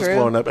 Paso's That's true.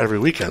 blowing up every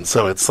weekend.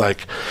 So it's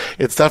like,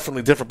 it's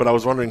definitely different, but I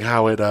was wondering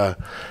how it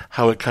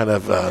kind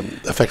of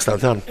affects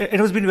downtown. It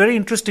has been very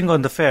interesting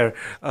on the fair.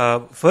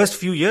 First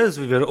few years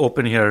we were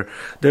open here,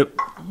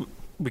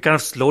 we kind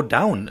of slowed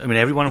down.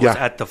 Everyone was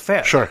Yeah. at the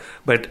fair. Sure.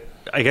 But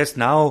I guess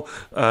now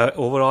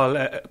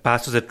overall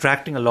Paso is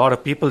attracting a lot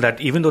of people that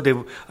even though they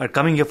are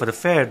coming here for the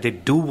fair, they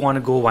do want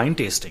to go wine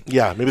tasting.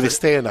 Yeah, maybe they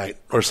stay a night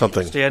or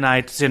something. Stay a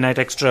night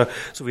extra.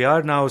 So we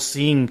are now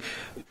seeing,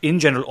 in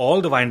general,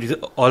 all the wineries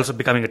also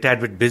becoming a tad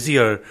bit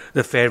busier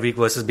the fair week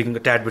versus being a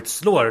tad bit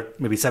slower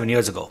maybe 7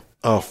 years ago.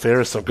 Oh, fair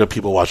is some good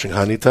people watching,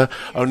 huh, Nita?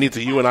 Oh,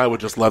 Nita, you and I would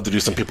just love to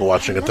do some people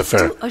watching at the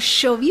fair. do a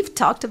show. We've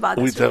talked about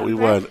this. We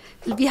remember?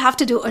 would. We have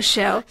to do a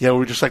show. Yeah,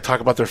 we just talk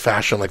about their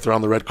fashion, like they're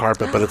on the red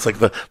carpet, but it's like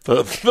the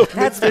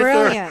That's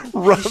brilliant.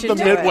 Run You should the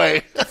do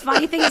midway. The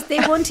funny thing is,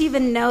 they won't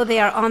even know they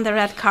are on the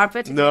red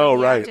carpet. No, We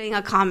are right. doing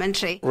a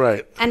commentary.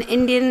 Right. An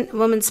Indian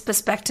woman's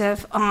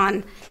perspective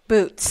on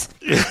Boots.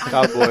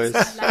 Cowboys.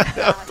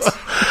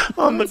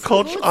 on the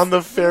culture, on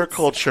the fair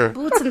culture.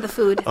 boots and the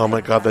food. Oh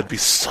my God, that'd be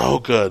so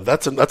good.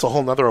 That's a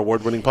whole nother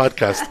award-winning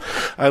podcast.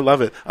 I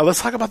love it.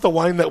 Let's talk about the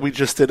wine that we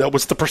just did.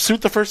 Was the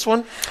Pursuit the first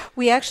one?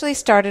 We actually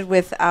started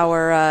with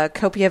our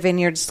Copia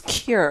Vineyards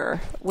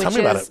Cure, which Tell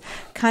me about is it.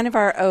 kind of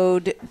our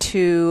ode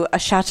to a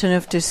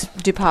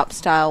Châteauneuf-du-Pape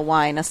style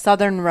wine, a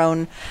Southern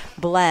Rhone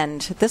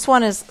blend. This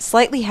one is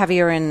slightly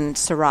heavier in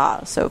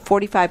Syrah, so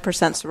 45%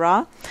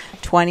 Syrah,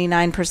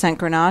 29%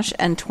 Grenache,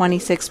 and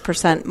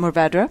 26%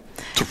 Mourvèdre.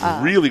 It's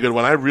a really good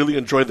one. I really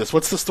enjoyed this.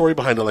 What's the story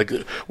behind it? Like,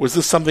 was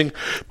this something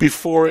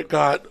before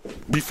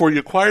you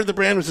acquired the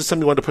brand? Was this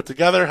something you wanted to put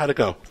together? How'd it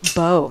go?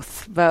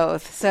 Both.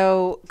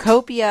 So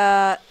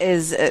copia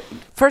is,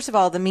 first of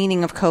all, the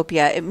meaning of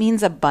copia, it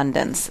means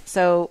abundance.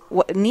 So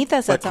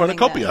Nita said Like something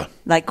cornucopia.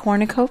 Like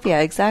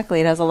cornucopia,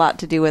 exactly. It has a lot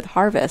to do with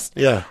harvest.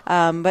 Yeah.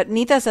 But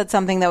Nita said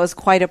something that was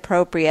quite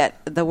appropriate,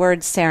 the word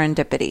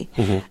serendipity.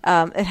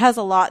 It has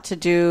a lot to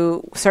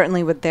do,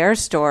 certainly, with their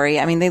story.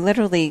 I mean, they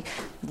literally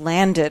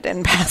landed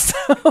in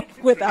Paso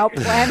without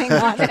planning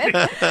on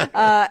it.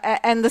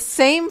 And the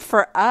same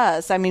for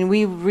us. I mean,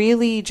 we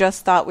really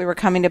just thought we were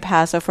coming to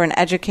Paso for an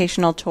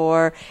educational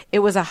tour. It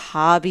was a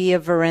hobby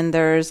of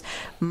Virinders.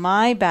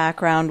 My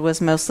background was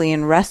mostly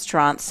in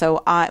restaurants,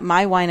 so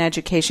my wine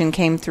education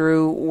came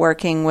through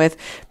working with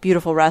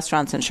beautiful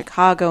restaurants in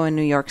Chicago and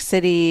New York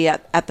City,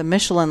 at the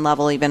Michelin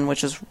level even,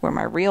 which is where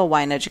my real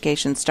wine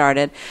education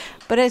started.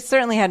 But I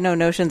certainly had no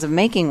notions of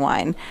making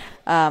wine.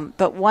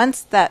 But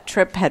once that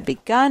trip had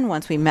begun,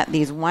 once we met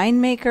these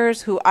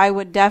winemakers, who I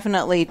would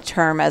definitely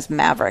term as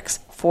mavericks,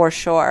 for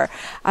sure,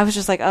 I was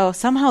just like, oh,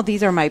 somehow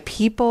these are my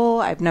people.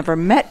 I've never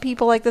met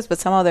people like this, but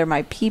somehow they're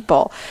my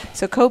people.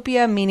 So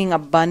copia, meaning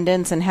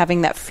abundance and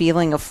having that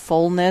feeling of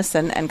fullness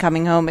and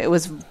coming home, it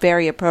was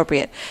very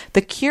appropriate.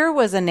 The Cure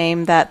was a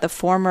name that the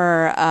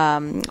former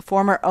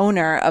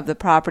owner of the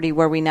property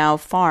where we now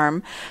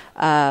farm,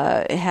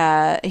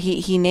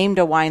 he named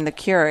a wine the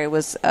Cure. It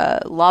was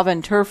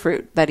L'Aventure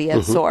fruit that he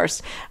had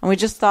sourced, and we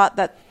just thought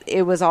that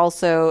it was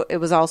also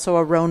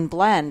a Rhone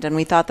blend, and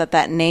we thought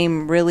that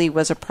name really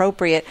was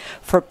appropriate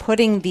for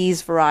putting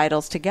these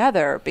varietals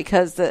together,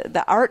 because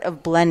the art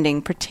of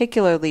blending,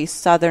 particularly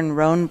Southern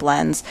Rhone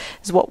blends,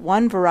 is what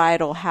one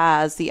varietal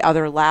has, the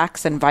other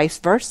lacks, and vice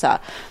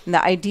versa. And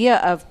the idea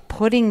of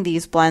putting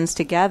these blends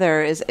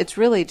together it's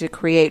really to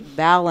create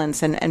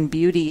balance and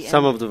beauty.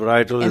 Some of the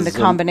varietals in the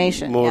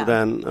combination more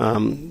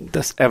than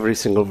that's every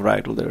single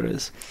varietal there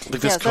is.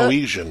 Like this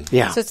cohesion.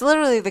 Yeah. So it's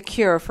literally the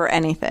cure for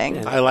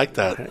anything. I like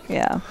that.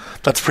 Yeah.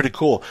 That's pretty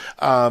cool.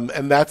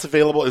 And that's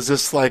available. Is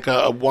this like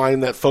a wine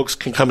that folks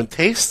can come and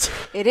taste?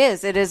 It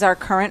is. It is our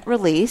current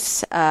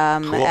release.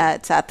 Cool.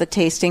 It's at the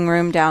tasting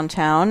room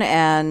downtown,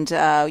 and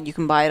you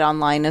can buy it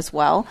online as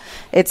well.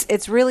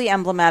 It's really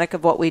emblematic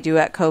of what we do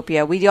at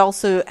Copia. We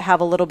also have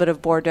a little bit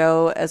of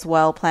Bordeaux as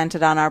well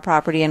planted on our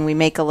property, and we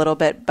make a little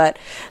bit, but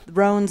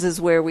Rhones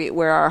is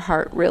where our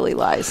heart really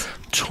lies.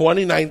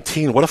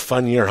 2019, what a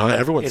fun year, huh?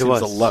 Everyone seems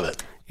to love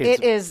it.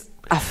 It is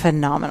a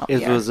phenomenal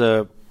year. It was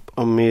a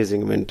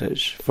amazing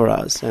vintage for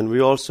us, and we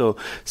also,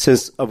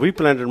 since we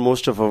planted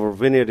most of our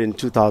vineyard in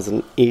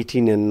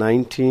 2018 and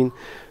 19,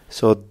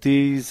 so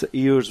these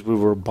years we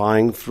were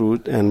buying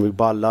fruit, and we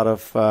bought a lot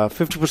of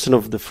 50%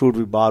 of the fruit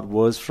we bought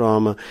was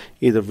from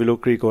either Willow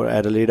Creek or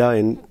Adelaida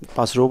in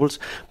Paso Robles,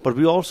 but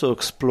we also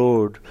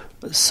explored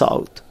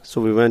south. So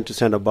we went to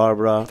Santa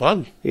Barbara.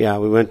 Fun. Yeah,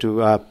 we went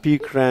to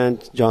Peak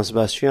Ranch, John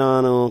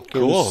Sebastiano,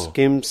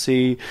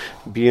 Kimsey,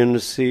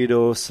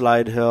 Bionacido,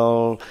 Slide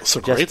Hill.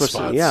 So great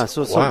spots. Yeah,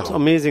 so some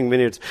amazing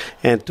vineyards.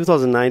 And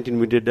 2019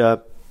 we did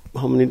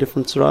how many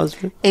different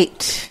Syrahs?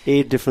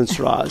 8 different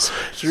Syrahs.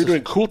 So you're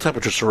doing cool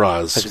temperature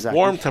Syrahs, Exactly.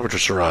 warm temperature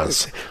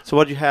Syrahs. So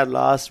what you had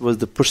last was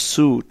the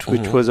Pursuit,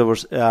 which was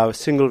our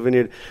single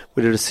vineyard.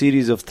 We did a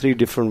series of 3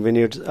 different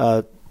vineyards.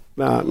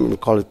 We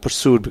call it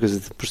Pursuit because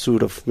it's the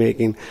pursuit of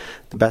making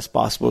the best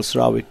possible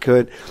Syrah we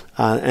could.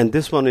 And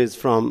this one is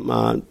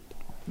from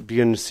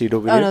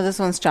Bionacido vineyard. Oh, no, this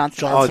one's John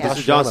Sebastiano. This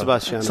is John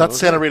Sebastiano. So that's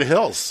Santa Rita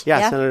Hills. Yeah,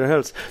 Yeah. Santa Rita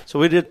Hills. So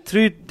we did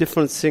 3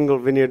 different single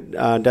vineyard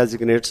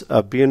designates,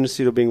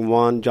 Bionacido being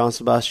one, John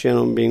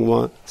Sebastiano being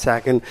one,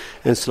 second,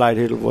 and Slide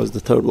Hill was the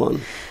third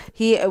one.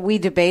 We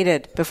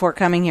debated before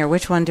coming here,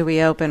 which one do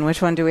we open?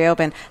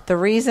 The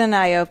reason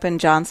I opened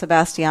John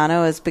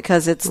Sebastiano is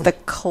because it's the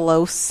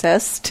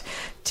closest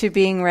to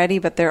being ready,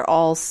 but they're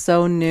all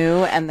so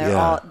new, and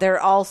they're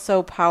all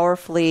so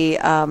powerfully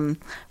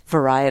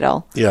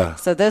varietal. Yeah.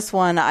 So this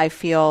one, I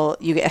feel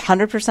you get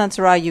 100%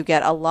 Syrah. You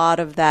get a lot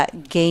of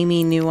that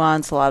gamey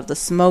nuance, a lot of the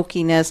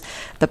smokiness,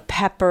 the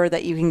pepper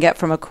that you can get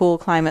from a cool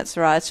climate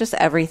Syrah. It's just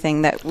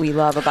everything that we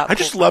love about. I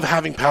just love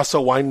having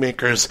Paso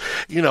winemakers.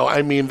 You know,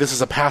 I mean, this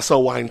is a Paso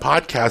wine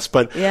podcast,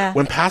 but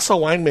when Paso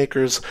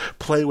winemakers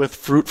play with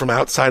fruit from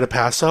outside of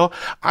Paso,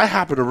 I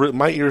happen to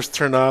my ears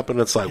turn up, and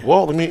it's like,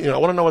 whoa, I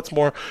want to know what's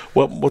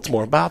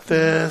more about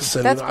this.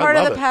 And that's part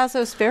I of love the it.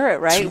 Paso spirit,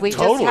 right? We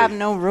Totally. just have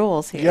no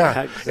rules here.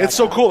 Yeah, Exactly. it's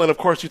so cool. And of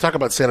course, you talk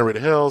about Santa Rita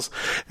Hills,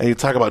 and you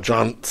talk about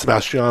John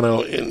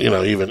Sebastiano.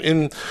 Even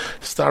in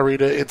Star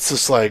Rita, it's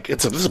just like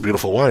this is a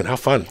beautiful wine. How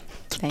fun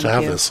to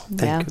have this.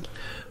 Thank you.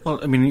 Well,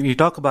 I mean, you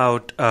talk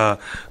about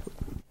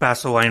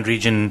Paso wine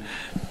region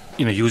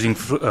using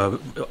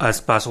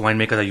as Paso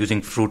winemakers are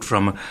using fruit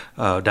from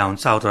down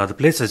south or other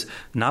places.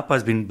 Napa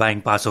has been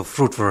buying Paso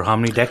fruit for how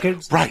many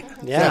decades? Right.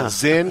 Yeah.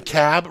 Zin,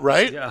 Cab,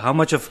 right? Yeah, how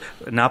much of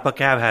Napa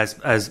Cab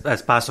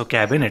has Paso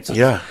Cab in it? So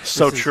Yeah,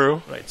 so this is-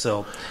 true. Right.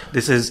 So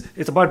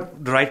it's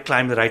about the right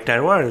climate, the right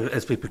terroir,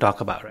 as people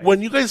talk about, right?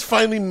 When you guys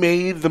finally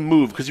made the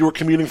move, because you were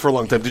commuting for a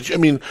long time,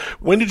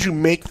 when did you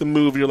make the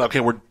move? You're like, okay,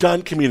 we're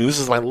done commuting. This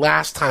is my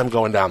last time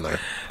going down there.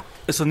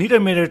 So Nita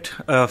made it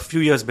a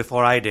few years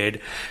before I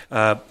did.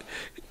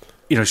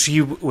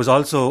 She was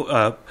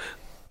also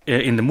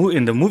in the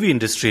movie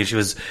industry. She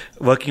was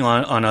working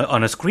on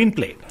a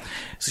screenplay.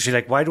 So she's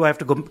like, "Why do I have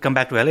to come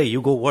back to LA?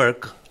 You go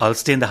work. I'll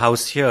stay in the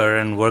house here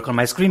and work on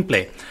my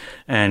screenplay."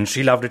 And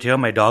she loved it here.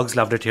 My dogs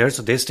loved it here,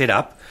 so they stayed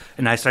up,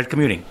 and I started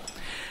commuting.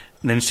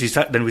 And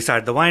then we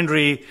started the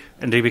winery,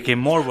 and they became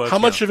more work. How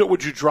much of it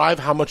would you drive?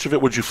 How much of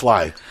it would you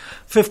fly?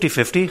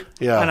 50-50.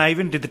 Yeah. And I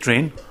even did the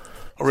train.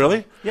 Oh,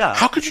 really? Yeah.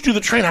 How could you do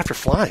the train after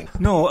flying?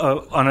 No,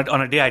 on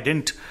a day I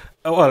didn't.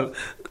 Well,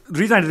 the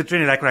reason I did the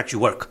train is I could actually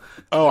work.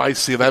 Oh, I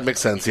see. That makes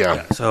sense.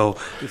 Yeah. So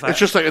if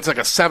It's like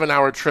a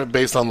 7-hour trip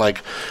based on like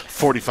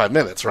 45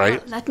 minutes,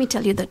 right? Let me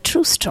tell you the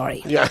true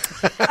story. Yeah.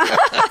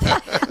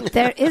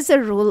 There is a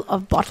rule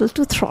of bottle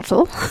to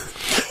throttle.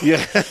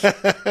 Yeah.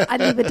 I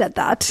leave it at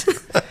that.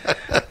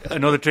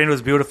 No, the train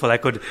was beautiful. I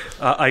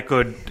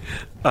could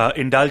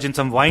indulge in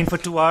some wine for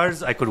 2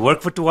 hours. I could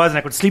work for 2 hours, and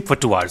I could sleep for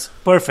 2 hours.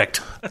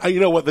 Perfect. You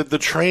know what? The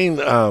train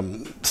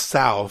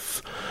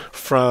south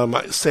from,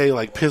 say,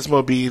 like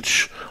Pismo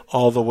Beach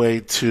all the way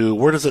to,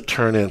 where does it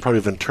turn in? Probably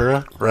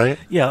Ventura, right?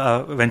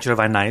 Yeah, Ventura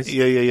Van Nuys.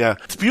 Yeah.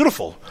 It's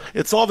beautiful.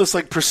 It's all this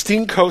like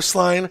pristine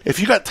coastline. If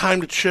you got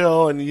time to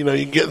chill and you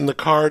can get in the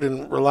car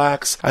and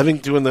relax. I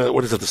think doing the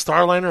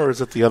Starliner, or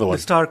is it the other one?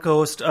 The Star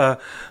Coast, and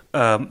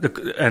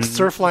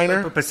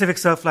Surfliner? Pacific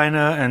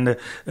Surfliner,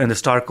 and the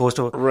Star Coast.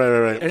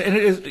 Right. And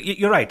it is,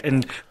 you're right.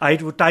 And I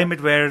would time it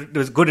where there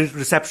was good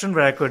reception,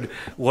 where I could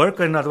work,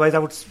 and otherwise I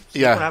would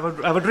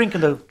have a drink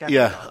in the cafe.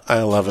 Yeah,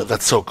 I love it.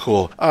 That's so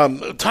cool.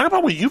 Talk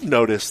about what you've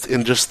noticed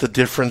in just the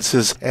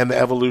differences and the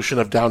evolution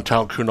of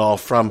downtown Kunal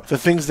from the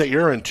things that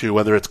you're into,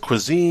 whether it's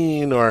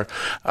cuisine or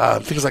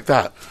things like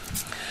that.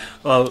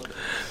 Well,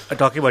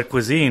 talking about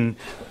cuisine,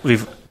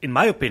 in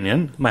my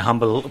opinion, my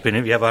humble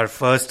opinion, we have our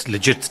first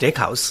legit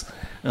steakhouse,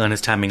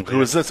 Ernest Hemingway.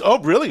 Who is this? Oh,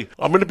 really?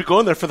 I'm going to be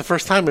going there for the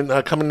first time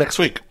and coming next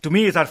week. To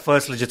me, it's our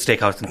first legit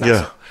steakhouse in Paso.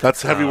 Yeah,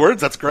 that's heavy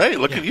words. That's great.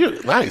 Look at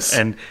you. Nice.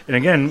 And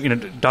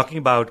again, talking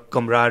about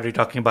camaraderie,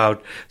 talking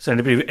about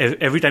serendipity,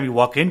 every time you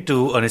walk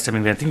into Ernest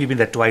Hemingway, I think we've been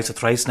there twice or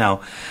thrice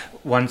now.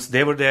 Once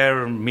they were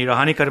there, Meera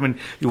Hanikar, and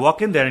you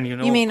walk in there and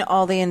You mean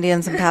all the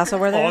Indians in Paso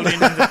were there? all the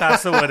Indians in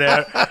Paso were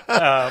there.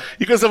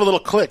 You guys have a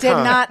little click, Did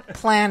huh? not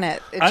plan it.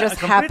 It just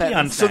completely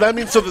happened. So that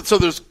means so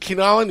there's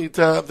Kinal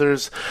Anita,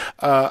 there's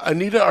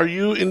Anita. Are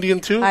you Indian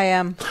too? I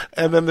am.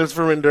 And then there's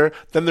Verinder.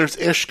 Then there's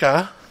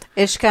Ishka,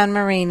 Ishka and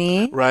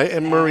Marini. right?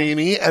 And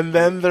Marini. And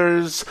then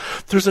there's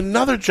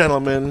another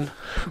gentleman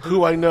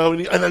who I know.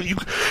 And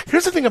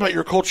here's the thing about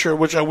your culture,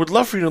 which I would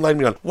love for you to enlighten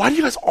me on. Why do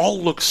you guys all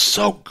look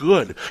so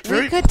good?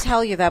 We could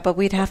tell you that, but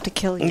we'd have to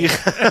kill you.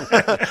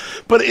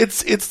 But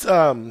it's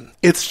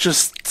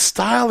just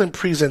style and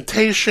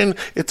presentation.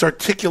 It's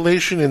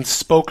articulation in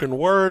spoken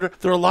word.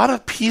 There are a lot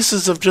of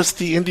pieces of just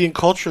the Indian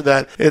culture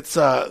that it's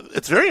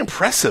very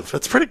impressive.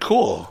 It's pretty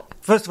cool.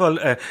 First of all,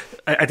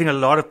 I think a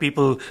lot of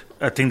people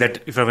think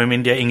that if you're from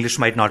India, English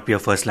might not be your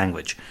first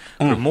language.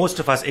 For most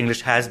of us,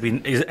 English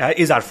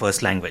is our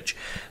first language.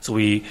 So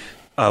we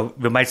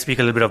might speak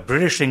a little bit of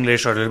British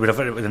English or a little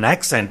bit with an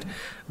accent,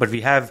 but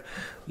we have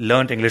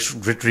learned English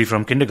literally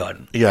from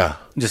kindergarten. Yeah,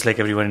 Just like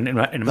everyone in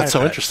America. that's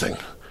so interesting.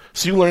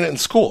 So you learn it in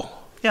school.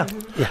 Yeah.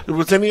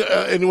 Was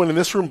anyone in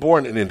this room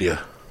born in India?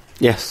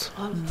 Yes.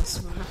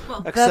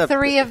 The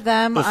three of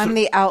them, I'm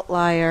the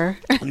outlier.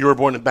 You were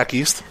born back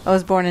east? I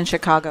was born in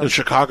Chicago. In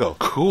Chicago.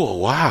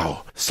 Cool.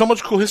 Wow. So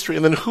much cool history.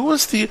 And then who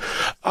was the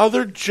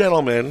other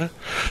gentleman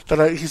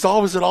he's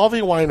always at all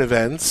the wine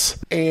events,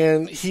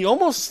 and he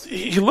looks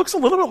a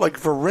little bit like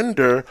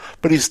Verinder,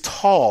 but he's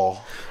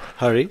tall.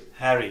 Harry.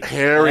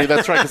 Harry,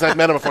 that's right, because I've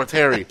met him before. It's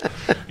Harry.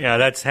 Yeah,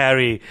 that's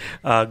Harry.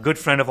 Good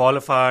friend of all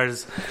of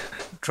ours.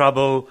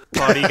 Trouble,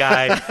 party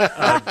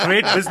guy.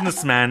 Great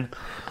businessman.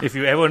 If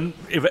you ever,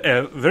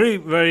 very,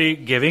 very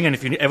giving, and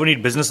if you ever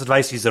need business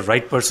advice, he's the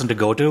right person to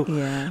go to.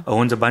 Yeah.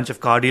 Owns a bunch of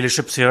car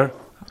dealerships here.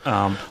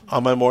 On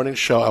my morning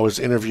show, I was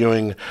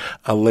interviewing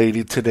a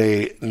lady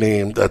today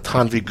named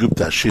Tanvi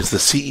Gupta. She's the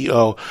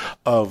CEO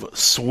of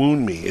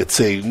Swoon Me. It's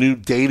a new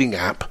dating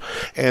app.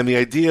 And the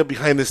idea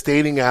behind this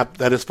dating app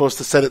that is supposed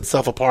to set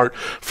itself apart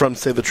from,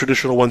 say, the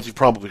traditional ones you've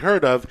probably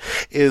heard of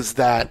is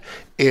that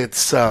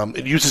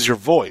it uses your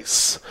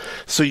voice.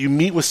 So you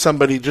meet with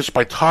somebody just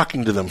by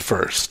talking to them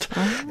first.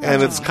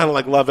 And it's kind of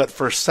like love at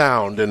first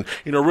sound, and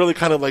really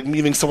kind of like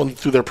meeting someone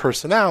through their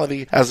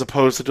personality as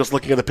opposed to just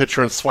looking at a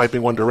picture and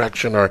swiping one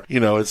direction, or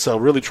it's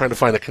really trying to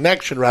find a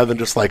connection rather than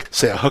just like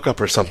say a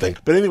hookup or something.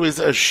 But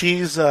anyways,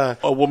 she's a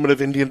woman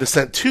of Indian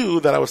descent too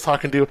that I was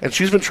talking to, and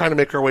she's been trying to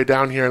make her way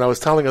down here, and I was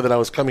telling her that I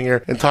was coming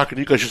here and talking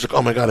to you guys. She's like,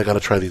 oh my god, I gotta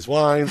try these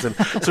wines. And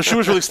so she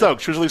was really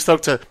stoked. She was really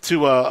stoked to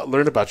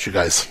learn about you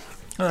guys.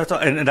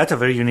 And that's a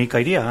very unique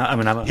idea. I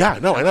mean, I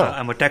know.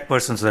 I'm a tech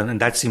person, and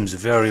that seems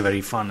very,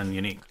 very fun and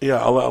unique. Yeah,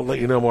 I'll let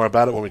you know more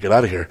about it when we get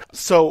out of here.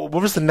 So,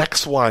 what was the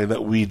next wine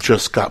that we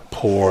just got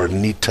poured,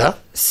 Nita?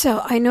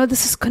 So, I know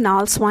this is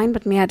Kunal's wine,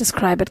 but may I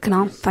describe it,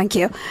 Kunal? Thank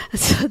you.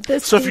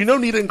 So if you know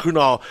Nita and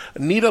Kunal,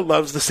 Nita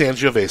loves the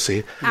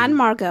Sangiovese. And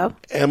Margot.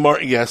 And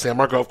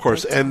Margot, of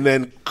course. And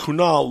then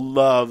Kunal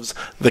loves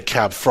the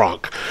Cab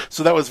Franc.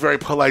 So that was very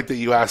polite that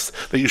you asked,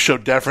 that you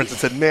showed deference and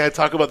said, may I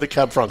talk about the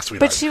Cab Franc,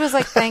 sweetheart? But she was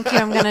like, thank you,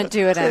 I'm going to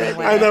do it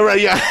anyway. I know,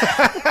 right? Yeah.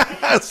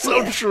 That's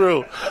so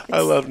true.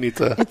 I love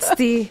Nita. It's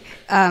the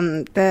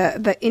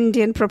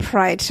Indian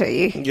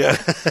proprietary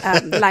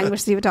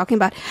language that you were talking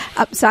about.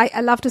 So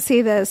I love to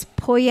say this.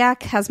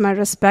 Pauillac has my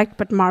respect,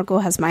 but Margot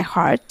has my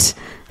heart.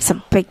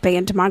 So big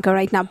into Margot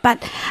right now.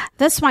 But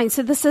this wine,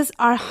 so this is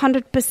our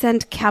 100%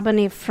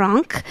 Cabernet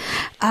Franc.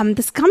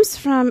 This comes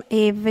from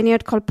a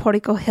vineyard called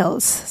Portico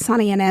Hills,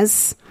 Santa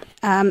Ynez,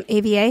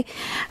 AVA.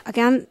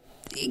 Again,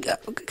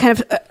 kind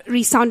of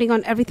resounding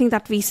on everything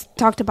that we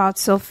talked about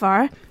so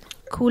far.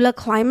 Cooler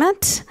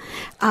climate.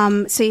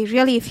 So you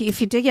really, if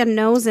you dig your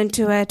nose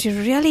into it, you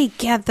really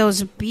get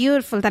that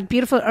beautiful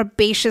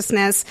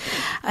herbaceousness,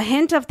 a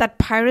hint of that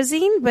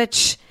pyrazine,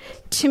 which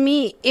to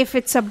me, if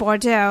it's a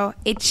Bordeaux,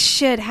 it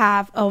should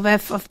have a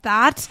whiff of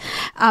that.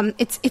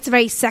 It's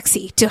very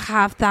sexy to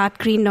have that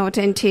green note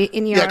in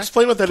your. Yeah,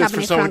 explain what that is for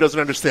Cabernet someone who Franc. doesn't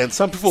understand.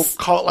 Some people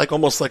call it like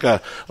almost like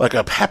a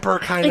pepper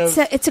kind of.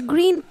 It's a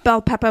green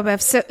bell pepper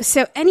whiff.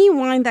 So any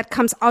wine that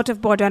comes out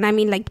of Bordeaux, and I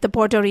mean like the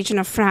Bordeaux region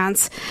of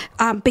France,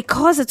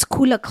 because it's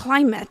cooler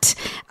climate,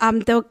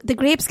 the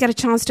grapes get a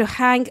chance to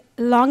hang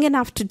long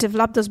enough to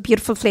develop those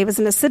beautiful flavors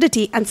and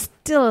acidity, and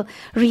still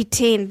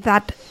retain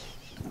that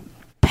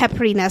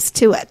pepperiness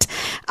to it.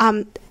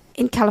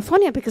 In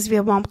California, because we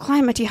have warm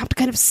climate, you have to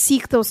kind of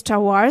seek those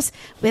terroirs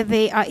where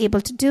they are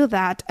able to do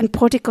that. And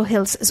Portico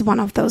Hills is one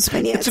of those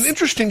vineyards. It's an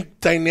interesting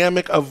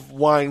dynamic of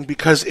wine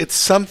because it's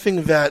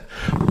something that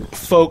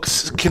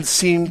folks can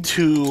seem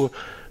to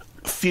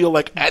feel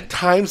like at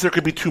times there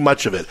could be too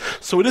much of it.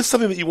 So it is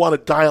something that you want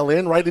to dial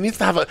in, right? It needs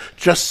to have a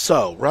just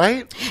so,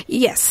 right?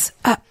 Yes.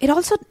 It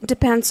also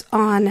depends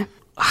on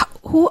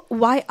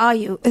why are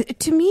you?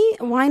 To me,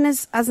 wine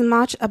is as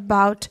much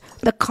about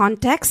the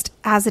context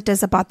as it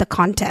is about the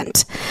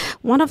content.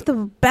 One of the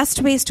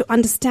best ways to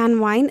understand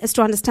wine is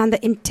to understand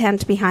the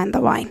intent behind the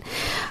wine.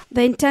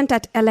 The intent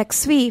at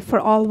LXV for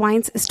all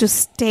wines is to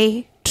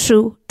stay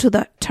true to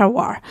the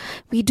terroir.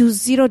 We do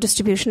zero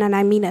distribution, and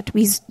I mean it.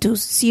 We do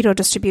zero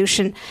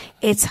distribution.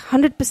 It's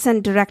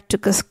 100% direct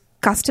to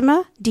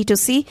customer,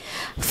 D2C.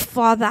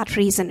 For that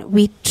reason,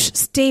 we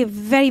stay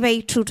very,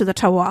 very true to the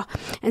terroir.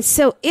 And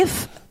so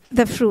if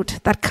the fruit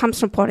that comes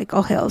from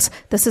Portico Hills,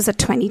 this is a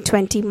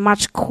 2020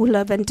 much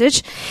cooler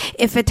vintage,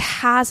 if it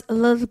has a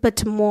little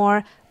bit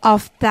more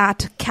of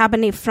that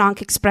Cabernet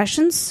Franc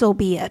expression, so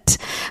be it.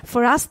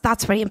 For us,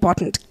 that's very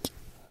important.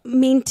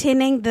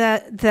 Maintaining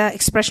the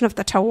expression of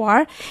the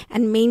terroir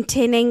and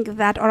maintaining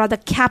that, or rather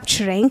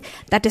capturing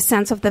that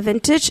essence of the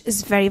vintage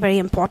is very, very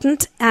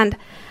important. And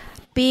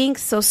being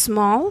so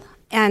small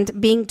and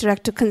being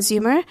direct to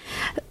consumer,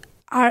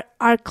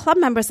 our club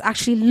members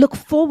actually look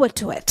forward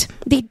to it.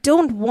 They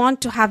don't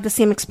want to have the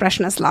same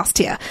expression as last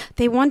year.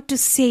 They want to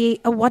say,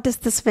 what does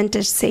this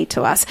vintage say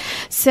to us?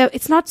 So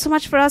it's not so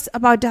much for us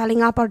about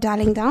dialing up or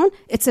dialing down.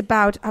 It's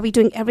about, are we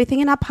doing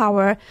everything in our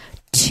power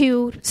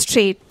to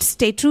stay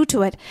true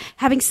to it?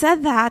 Having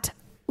said that,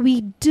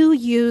 we do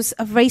use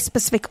a very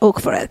specific oak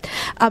for it.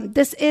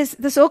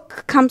 This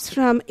oak comes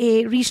from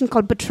a region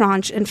called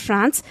Botrange in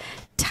France.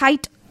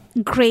 Tight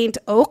grained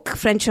oak,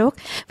 French oak,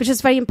 which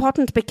is very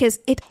important because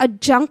it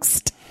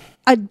adjuncts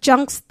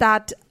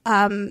that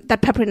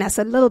pepperiness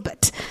a little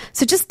bit.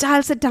 So just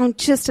dials it down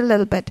just a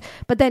little bit.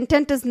 But the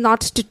intent is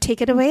not to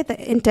take it away.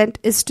 The intent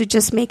is to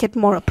just make it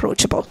more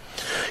approachable.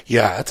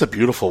 Yeah, that's a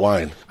beautiful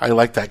wine. I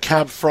like that.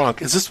 Cab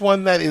Franc. Is this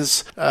one that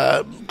is,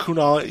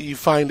 Kunal, you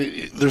find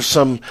there's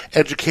some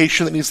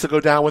education that needs to go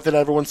down with it?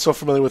 Everyone's so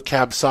familiar with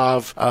Cab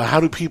Sauv. How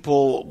do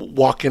people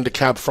walk into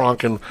Cab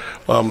Franc, and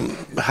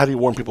how do you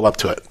warm people up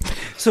to it?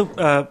 So,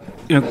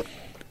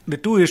 the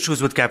two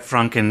issues with Cab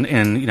Franc in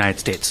the United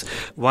States.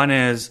 One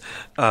is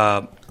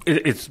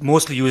it's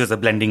mostly used as a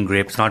blending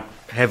grape. It's not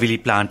heavily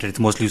planted. It's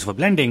mostly used for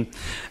blending.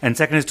 And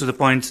second is to the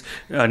points,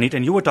 Nita,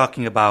 and you were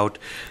talking about,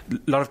 a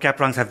lot of Cab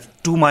Francs have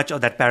too much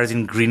of that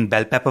pyrazine green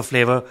bell pepper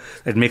flavor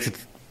that makes it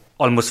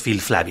almost feel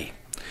flabby.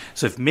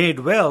 So if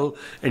made well,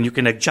 and you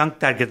can adjunct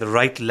that, get the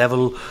right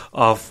level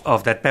of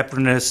that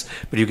pepperiness,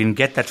 but you can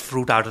get that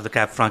fruit out of the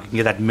Cab Franc, you can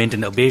get that mint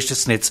and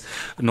herbaceous notes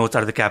out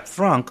of the Cab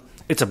Franc,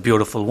 it's a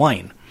beautiful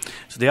wine.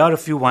 So there are a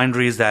few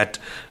wineries that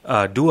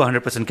do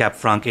 100% Cab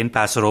Franc in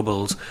Paso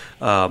Robles.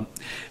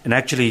 And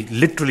actually,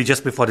 literally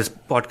just before this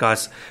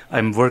podcast,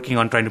 I'm working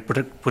on trying to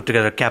put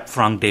together a Cab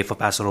Franc day for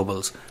Paso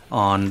Robles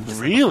on...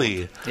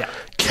 Really? Yeah.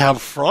 Cab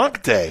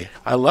Franc Day.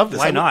 I love this.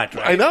 Why not,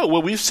 right? I know.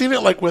 Well, we've seen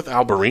it like with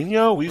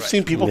Albarino. We've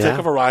seen people take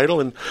a varietal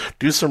and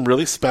do some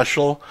really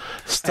special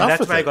stuff and that's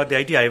with where it. I got the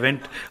idea.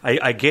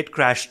 I gate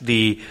crashed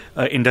the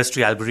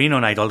industry Albarino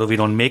night, although we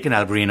don't make an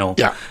Albarino.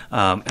 Yeah.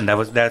 And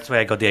that's where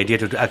I got the idea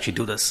to actually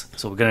do this.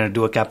 So we're going to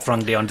do a Cab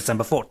Franc day on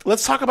December 4th.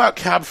 Let's talk about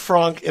Cab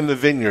Franc in the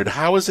vineyard.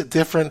 How is it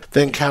different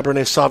than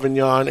Cabernet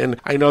Sauvignon? And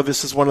I know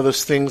this is one of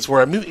those things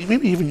where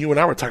maybe even you and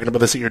I were talking about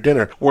this at your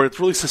dinner, where it's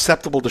really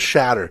susceptible to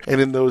shatter.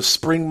 And in those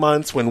spring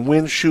months when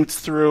wind shoots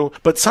through,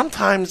 but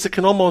sometimes it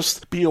can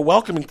almost be a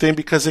welcoming thing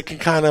because it can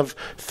kind of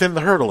thin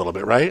the herd a little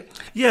bit, right?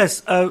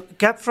 Yes,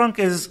 Cab Franc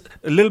is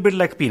a little bit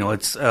like Pinot.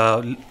 It's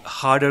a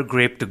harder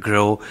grape to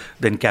grow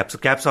than Cab. So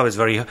Cab Sauv is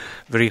very,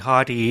 very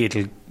hearty.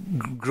 It'll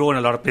grow in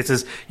a lot of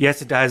places.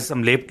 Yes, it has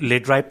some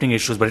late ripening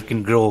issues, but it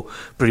can grow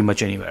pretty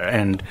much anywhere.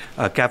 And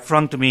Cab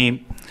Franc, to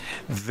me,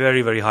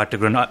 very, very hard to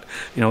grow.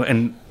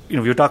 We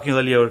were talking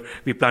earlier,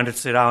 we planted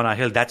Syrah on our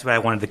hill. That's where I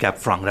wanted the Cab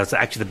Franc. That's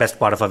actually the best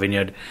part of our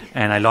vineyard.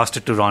 And I lost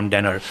it to Ron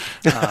Denner.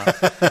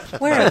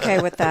 We're okay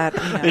with that.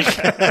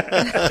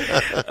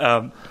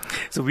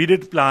 So we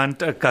did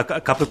plant a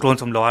couple of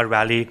clones from Loire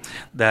Valley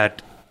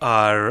that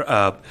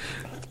are,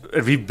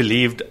 we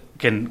believed,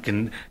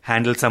 can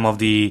handle some of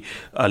the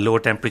lower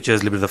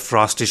temperatures, a little bit of the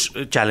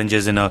frostish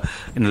challenges in a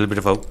little bit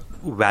of a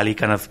valley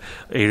kind of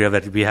area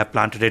that we have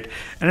planted it,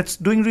 and it's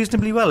doing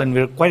reasonably well, and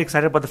we're quite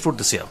excited about the fruit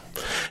this year.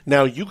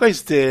 Now, you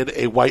guys did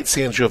a white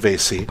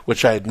Sangiovese,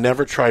 which I had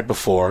never tried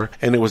before,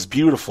 and it was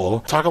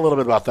beautiful. Talk a little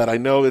bit about that. I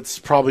know it's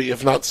probably,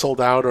 if not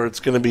sold out, or it's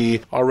going to be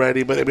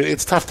already, but I mean,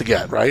 it's tough to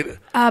get, right?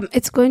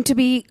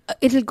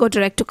 It'll go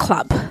direct to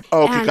club.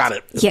 Oh, okay, got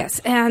it. Yes,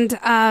 and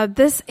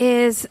this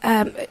is,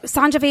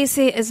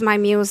 Sangiovese is my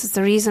muse. It's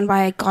the reason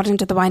why I got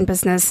into the wine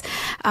business.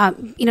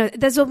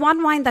 There's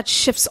one wine that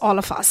shifts all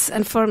of us,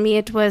 and for me,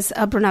 it was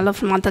a Brunello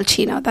from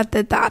Montalcino that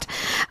did that.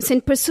 So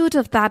in pursuit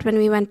of that, when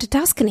we went to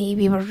Tuscany,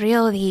 we were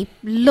really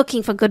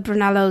looking for good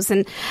Brunellos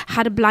and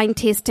had a blind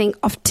tasting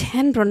of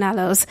 10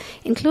 Brunellos,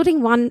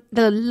 including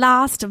the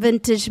last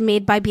vintage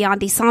made by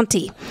Biondi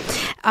Santi.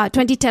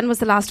 2010 was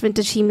the last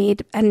vintage he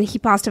made, and he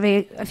passed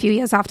away a few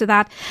years after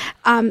that.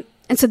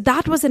 And so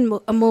that was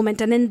a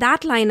moment. And in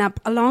that lineup,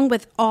 along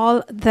with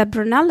all the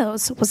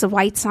Brunellos, was a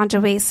white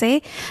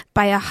Sangiovese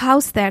by a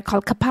house there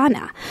called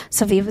Capana.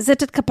 So we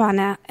visited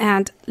Capana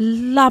and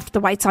loved the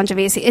white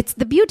Sangiovese. It's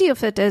the beauty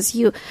of it is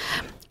you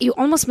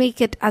almost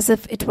make it as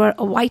if it were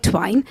a white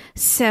wine.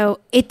 So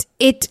it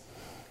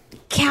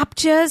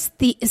captures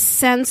the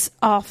essence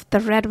of the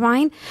red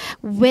wine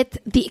with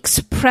the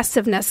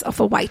expressiveness of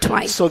a white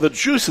wine. So the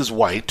juice is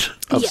white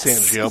of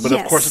Sangio, but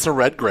of course it's a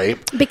red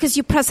grape. Because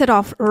you press it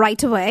off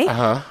right away.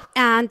 Uh-huh.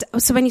 And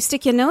so when you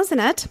stick your nose in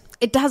it,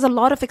 it has a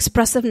lot of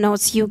expressive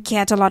notes. You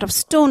get a lot of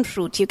stone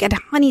fruit, you get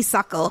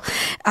honeysuckle,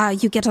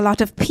 you get a lot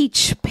of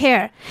peach,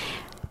 pear.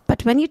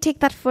 But when you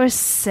take that first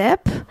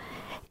sip,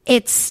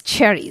 it's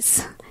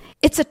cherries.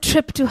 It's a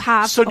trip to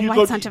have so a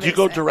white Sangiovese. Do you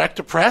go direct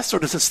to press, or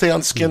does it stay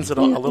on skins at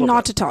all, a little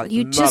Not bit? at all.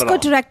 You just go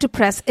direct to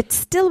press. It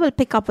still will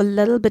pick up a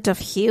little bit of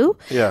hue.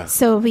 Yeah.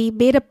 So we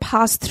made a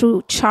pass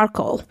through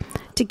charcoal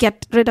to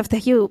get rid of the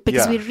hue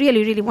because we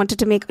really, really wanted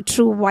to make a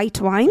true white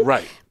wine.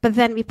 Right. But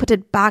then we put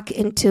it back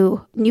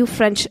into new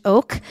French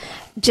oak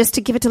just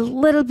to give it a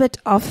little bit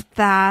of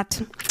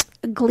that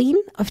gleam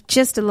of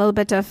just a little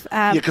bit of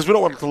because we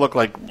don't want it to look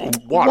like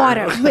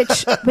water.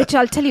 which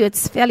I'll tell you,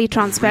 it's fairly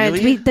transparent.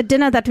 Really? The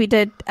dinner that we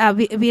did,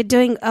 we are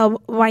doing a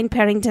wine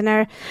pairing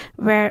dinner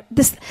where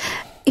this,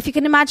 if you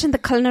can imagine the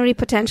culinary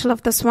potential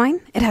of this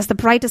wine, it has the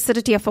bright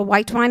acidity of a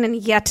white wine and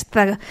yet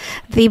the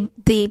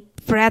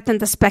breadth and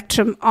the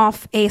spectrum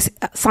of a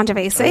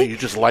Sangiovese. Oh, you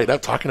just light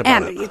up talking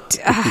about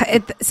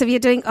it. So we are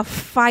doing a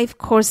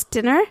 5-course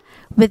dinner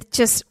with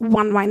just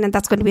one wine, and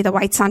that's going to be the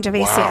white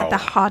Sangiovese at the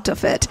heart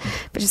of it,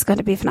 which is going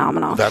to be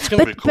phenomenal. That's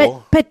going to be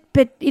cool. But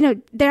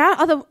there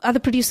are other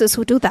producers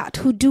who do that,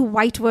 who do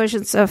white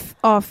versions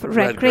of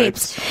red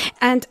grapes.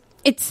 And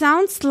it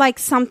sounds like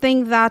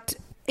something that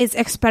is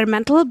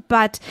experimental,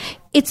 but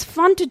it's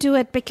fun to do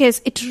it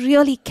because it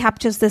really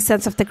captures the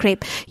sense of the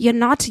grape. You're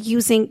not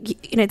using,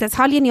 there's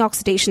hardly any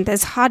oxidation,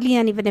 there's hardly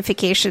any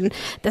vinification,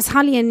 there's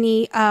hardly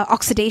any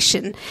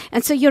oxidation.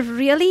 And so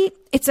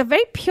it's a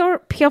very pure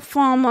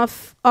form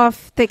of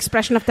the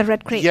expression of the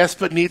red grape. Yes,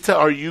 but Nita,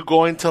 are you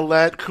going to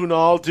let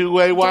Kunal do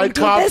a white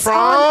Cab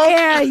Franc?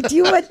 Yeah,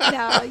 do it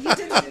now. You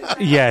didn't do that.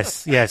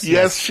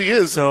 Yes, she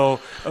is. So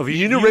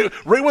you knew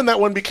right when that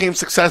one became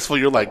successful,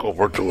 you're like, oh,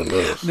 we're doing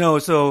this. No,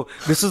 so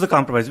this is the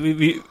compromise.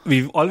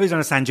 We've always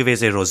done a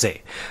Sangiovese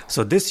rosé.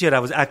 So this year I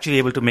was actually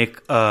able to make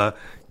a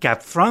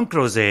Cab Franc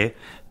rosé,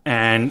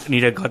 and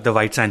Nita got the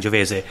white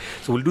Sangiovese.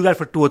 So we'll do that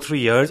for 2 or 3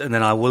 years, and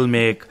then I will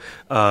make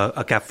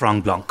a Cab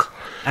Franc Blanc.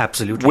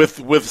 Absolutely.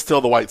 With still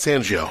the white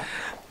Sangio.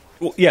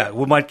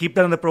 We might keep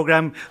that on the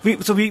program. We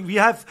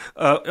have,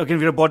 again,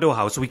 we're a Bordeaux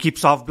house, so we keep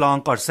Sauv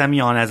Blanc or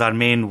Semillon as our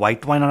main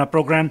white wine on our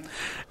program.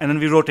 And then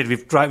we rotate. We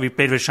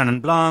played with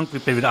Chenin Blanc, we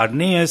played with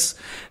Ardennes,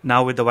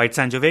 now with the white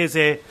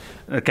Sangiovese,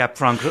 Cap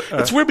Franc.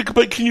 It's weird,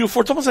 but can you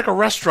afford, it's almost like a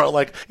restaurant.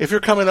 Like, if you're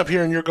coming up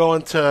here and you're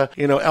going to,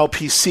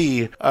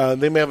 LPC,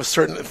 they may have a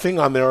certain thing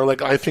on there, or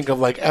like, I think of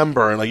like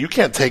Ember, and like, you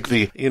can't take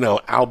the,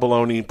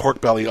 albolone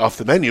pork belly off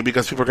the menu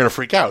because people are going to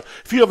freak out.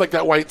 If you have like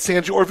that white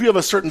Sangiovese, or if you have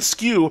a certain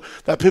SKU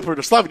that people are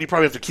just loving, you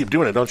probably have to keep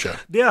doing it, don't you?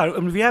 They are. I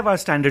mean, we have our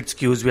standard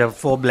SKUs. We have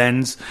 4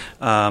 blends.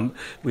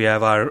 We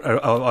have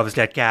our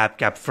obviously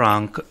Cap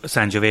Franc,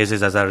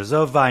 Sangioveses as our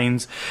reserve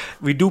wines.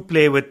 We do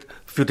play with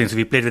few things.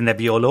 We played with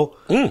Nebbiolo.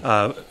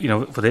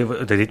 For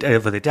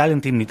the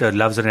Italian team, Nita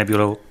loves the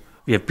Nebbiolo.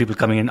 We have people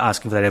coming in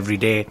asking for that every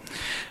day.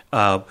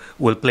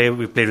 We played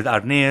with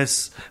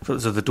Ardennes. So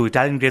the 2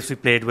 Italian grapes we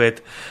played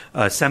with.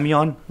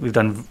 Semillon. We've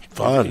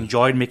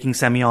enjoyed making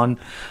Semillon.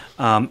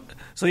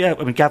 So yeah,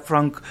 I mean, Cap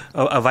Franc,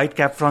 a white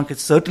Cap Franc,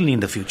 it's certainly in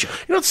the future.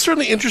 It's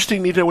certainly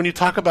interesting, Nita, when you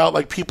talk about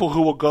like people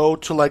who will go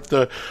to like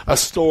a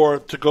store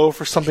to go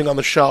for something on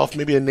the shelf,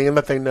 maybe a name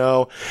that they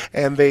know,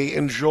 and they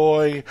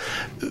enjoy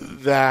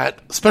that,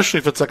 especially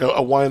if it's like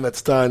a wine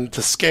that's done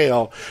to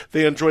scale,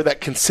 they enjoy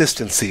that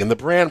consistency. And the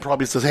brand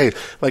probably says, hey,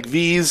 like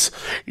these,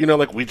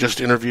 like we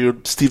just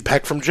interviewed Steve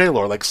Peck from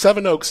J-Lore, like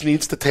Seven Oaks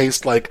needs to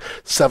taste like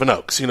Seven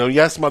Oaks.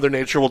 Yes, Mother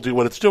Nature will do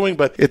what it's doing,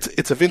 but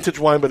it's a vintage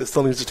wine, but it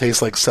still needs to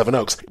taste like Seven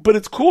Oaks. But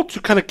it's cool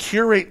to kind of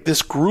curate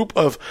this group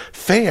of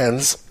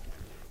fans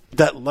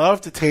that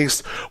love to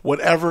taste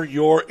whatever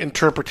your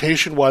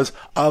interpretation was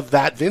of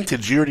that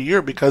vintage year to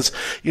year, because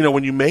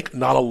when you make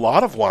not a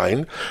lot of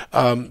wine,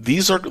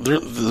 there's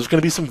going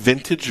to be some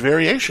vintage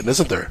variation,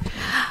 isn't there?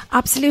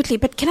 Absolutely.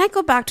 But can I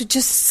go back to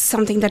just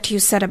something that you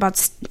said about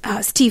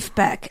Steve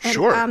Peck? And,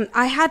 sure.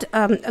 I had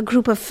a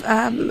group of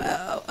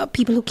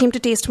people who came to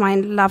taste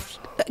wine, loved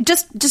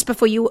just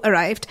before you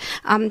arrived.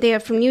 They are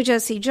from New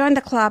Jersey, joined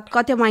the club,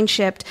 got their wine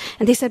shipped,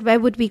 and they said, where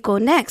would we go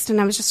next?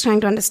 And I was just trying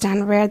to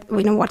understand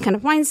what kind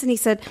of wines. And he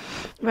said,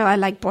 well, I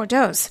like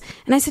Bordeaux.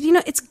 And I said,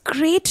 it's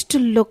great to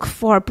look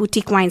for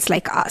boutique wines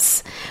like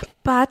us.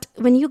 But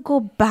when you go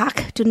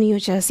back to New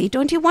Jersey,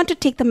 don't you want to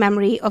take the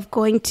memory of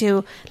going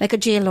to like a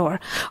J-Lore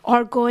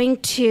or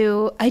going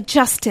to a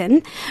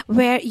Justin,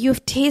 where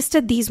you've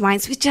tasted these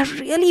wines, which are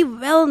really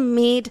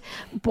well-made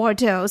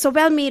Bordeaux, so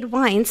well-made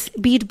wines,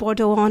 be it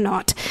Bordeaux or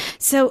not.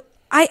 So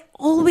I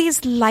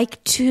always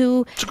like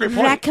to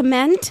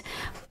recommend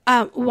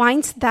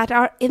wines that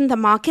are in the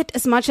market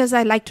as much as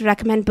I like to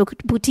recommend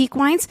boutique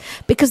wines,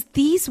 because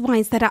these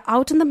wines that are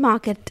out in the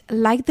market,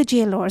 like the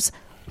J-Lores,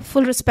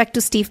 full respect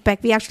to Steve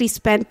Peck, we actually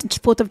spent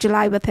 4th of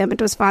July with him,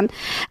 it was fun.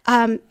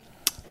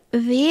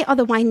 They are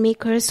the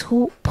winemakers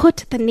who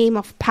put the name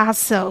of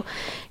Paso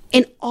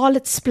in all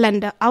its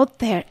splendor out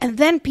there, and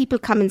then people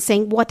come and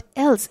saying, what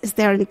else is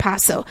there in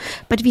Paso?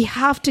 But we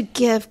have to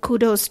give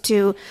kudos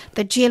to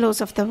the J-Los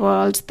of the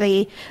world,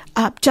 the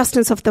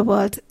Justins of the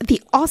world,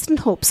 the Austin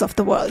Hopes of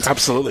the world.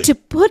 Absolutely. To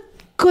put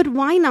good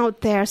wine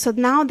out there. So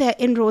now they're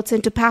inroads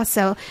into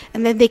Paso,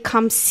 and then they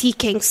come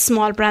seeking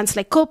small brands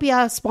like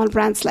Copia, small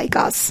brands like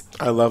us.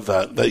 I love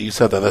that you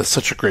said that. That's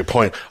such a great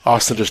point.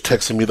 Austin just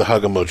texted me the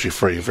hug emoji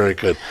for you. Very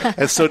good.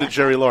 And so did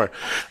Jerry Lore.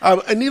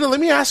 Anita,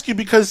 let me ask you,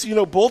 because,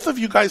 both of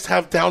you guys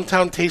have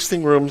downtown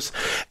tasting rooms,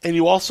 and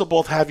you also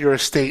both have your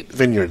estate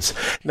vineyards.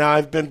 Now,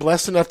 I've been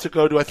blessed enough to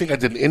go to, I think I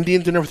did an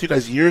Indian dinner with you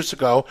guys years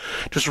ago.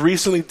 Just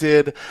recently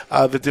did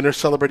the dinner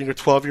celebrating your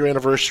 12-year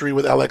anniversary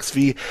with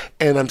LXV,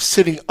 and I'm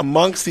sitting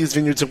amongst these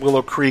vineyards in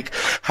Willow Creek.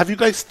 Have you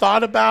guys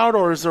thought about,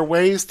 or is there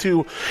ways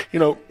to,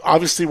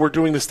 obviously we're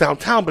doing this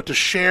downtown, but to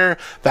share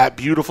that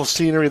beautiful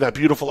scenery, that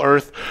beautiful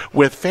earth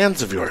with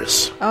fans of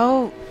yours?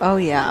 Oh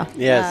yeah.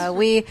 Yes.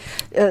 We,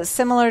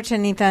 similar to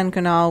Nita and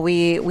Kunal,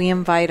 we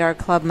invite our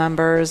club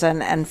members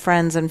and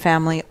friends and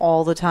family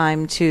all the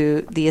time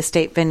to the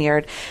Estate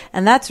Vineyard.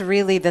 And that's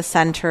really the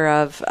center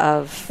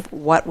of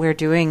what we're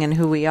doing and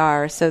who we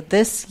are. So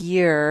this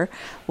year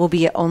will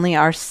be only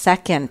our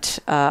second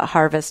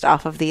harvest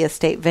off of the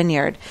Estate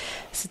Vineyard.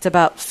 So it's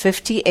about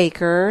 50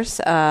 acres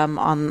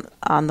on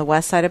the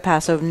west side of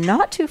Paso,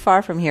 not too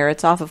far from here.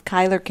 It's off of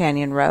Kyler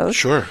Canyon Road.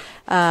 Sure.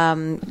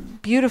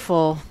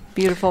 Beautiful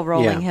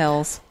rolling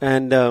hills.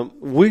 And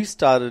we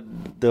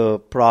started the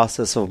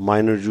process of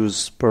minor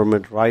use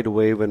permit right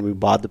away when we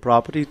bought the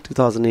property,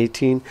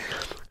 2018. It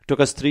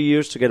took us 3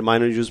 years to get a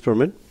minor use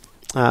permit.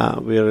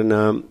 We are in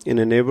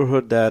a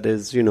neighborhood that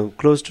is,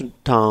 close to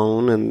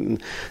town,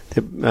 and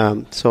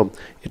so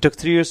it took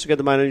 3 years to get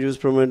the minor use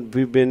permit.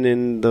 We've been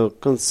in the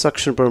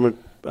construction permit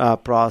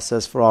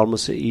process for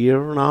almost a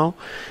year now,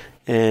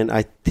 and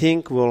I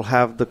think we'll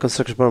have the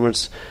construction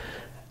permits,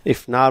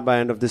 if not by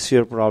end of this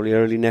year, probably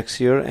early next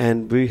year.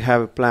 And we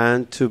have a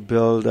plan to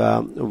build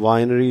a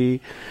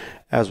winery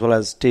as well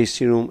as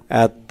tasting room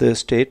at the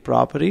estate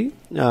property.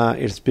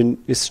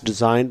 It's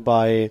designed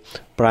by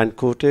Brian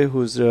Cote,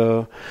 who's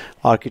an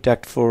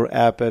architect for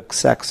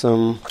Apex,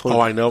 Saxum.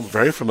 Oh, I know.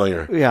 Very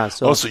familiar. Yeah.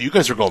 So you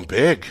guys are going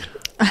big.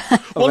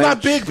 Well,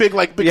 not big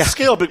like big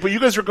scale big, but you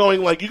guys are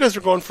going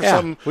for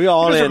some. We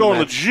all you guys in, are going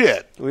man.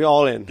 legit. We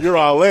all in. You're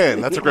all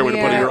in. That's a great way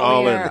to put it. You're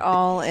all we in. are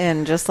all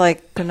in, just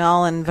like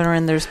Kunal and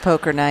Virender's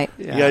poker night.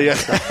 Yeah.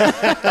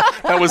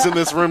 That was in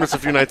this room just a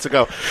few nights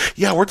ago.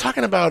 Yeah, we're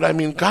talking about, I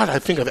mean, God, I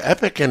think of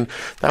Epic, and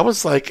that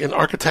was like an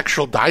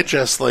Architectural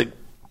Digest, like,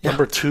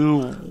 number 2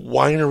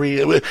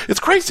 winery. It's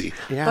crazy.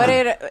 Yeah. But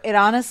it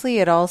honestly,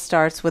 it all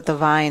starts with the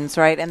vines,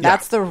 right? And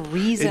that's the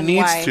reason It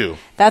needs why. to.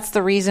 That's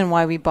the reason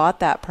why we bought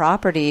that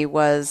property,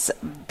 was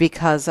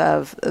because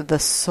of the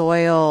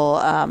soil,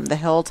 the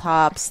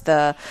hilltops,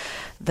 the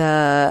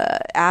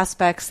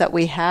aspects that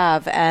we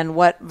have, and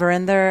what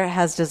Virender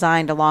has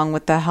designed, along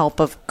with the help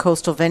of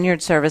Coastal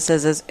Vineyard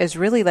Services, is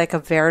really like a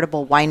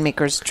veritable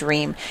winemaker's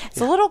dream. It's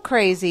a little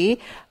crazy,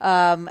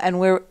 and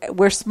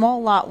we're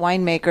small lot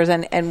winemakers,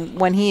 and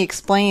when he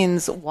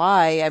explains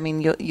why, I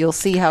mean, you'll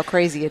see how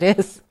crazy it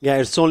is. Yeah,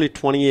 it's only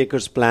 20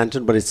 acres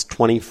planted, but it's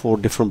 24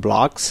 different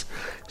blocks.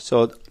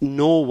 So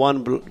no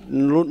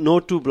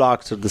 2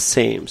 blocks are the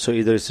same. So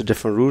either it's a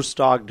different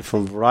rootstock,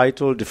 different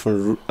varietal,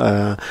 different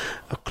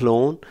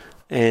clone.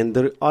 And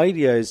the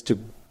idea is to,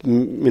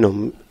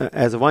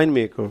 as a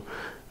winemaker,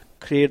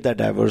 create that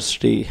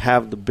diversity,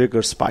 have the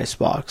bigger spice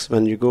box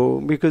when you go.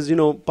 Because,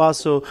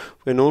 Paso,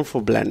 we're known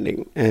for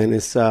blending. And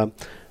it's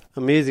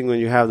amazing when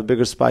you have the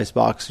bigger spice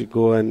box, you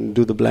go and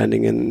do the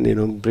blending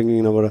and, bringing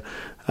in our...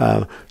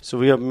 so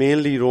we have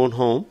mainly our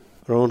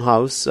own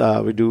house.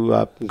 We do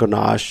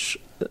Grenache,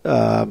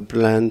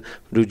 blend,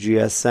 do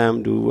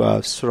GSM, do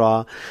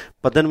Syrah,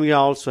 but then we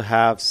also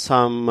have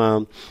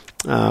some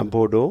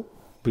Bordeaux.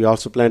 We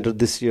also planted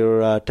this year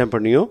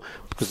Tempranillo.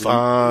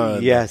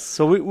 Fun. Yes,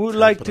 so we would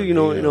like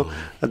to,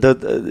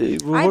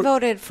 I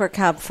voted for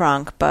Cab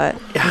Franc, but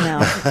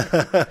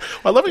I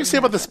love what you say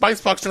about the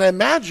spice box, and I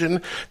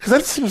imagine, because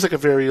that seems like a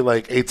very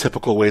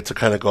atypical way to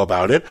kind of go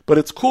about it, but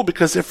it's cool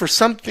because if for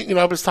something,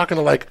 I was talking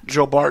to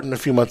Joe Barton a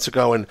few months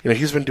ago, and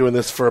he's been doing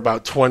this for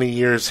about 20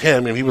 years.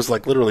 He was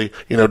literally,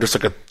 just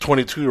like a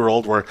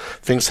 22-year-old where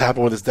things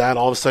happen with his dad.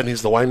 All of a sudden,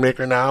 he's the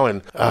winemaker now,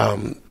 and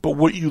but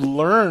what you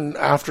learn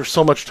after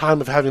so much time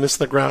of having this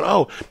in the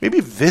ground, maybe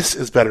this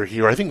is better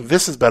here. I think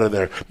this is better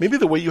there. Maybe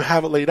the way you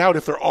have it laid out,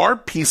 if there are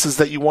pieces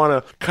that you want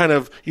to kind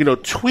of,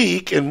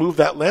 tweak and move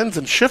that lens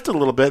and shift it a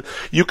little bit,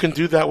 you can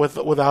do that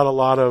without a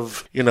lot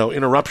of,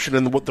 interruption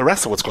in the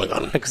rest of what's going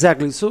on.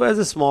 Exactly. So as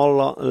a small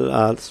lot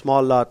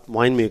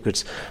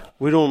winemakers,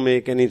 we don't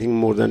make anything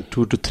more than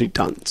 2 to 3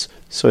 tons.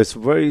 So it's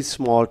very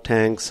small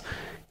tanks,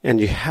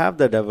 and you have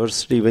the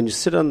diversity. When you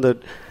sit on the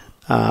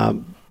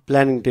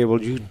blending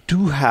table, you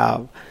do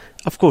have...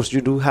 Of course, you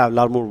do have a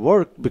lot more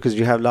work because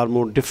you have a lot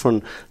more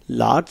different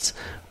lots.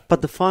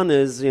 But the fun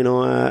is,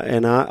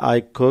 and I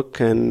cook,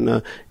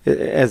 and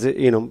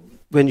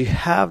when you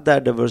have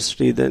that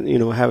diversity, then,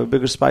 have a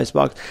bigger spice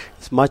box,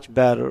 it's much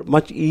better,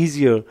 much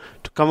easier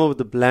to come up with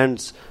the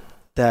blends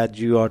that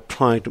you are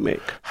trying to make.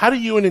 How do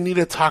you and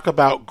Anita talk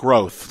about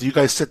growth? Do you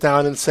guys sit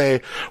down and say,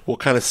 we'll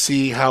kind of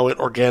see how it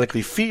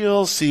organically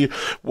feels, see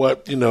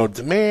what,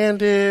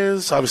 demand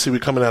is? Obviously, we're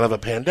coming out of a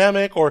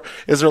pandemic, or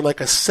is there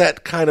a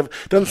set kind of,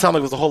 it doesn't sound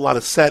like there's a whole lot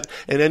of set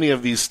in any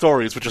of these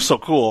stories, which is so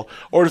cool,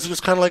 or is it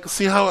just kind of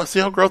see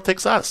how growth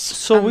takes us?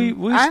 So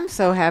I'm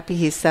so happy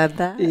he said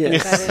that.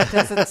 Yes. That it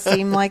doesn't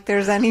seem like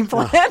there's any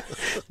plan.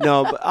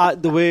 No,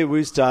 but the way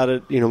we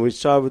started, we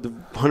started with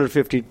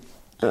 150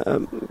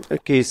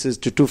 cases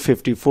to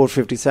 250,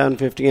 450,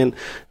 750, and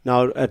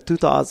now at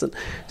 2,000.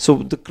 So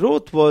the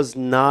growth was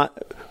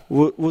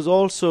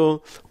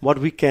also what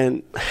we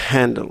can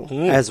handle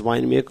as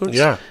winemakers.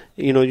 Yeah.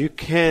 You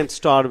can't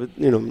start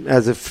with,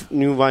 as if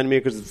new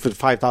winemakers with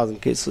 5,000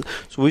 cases.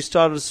 So we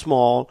started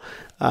small,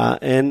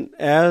 and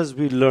as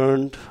we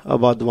learned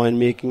about the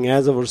winemaking,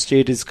 as our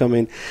state is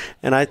coming,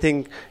 and I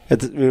think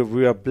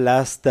we are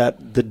blessed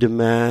that the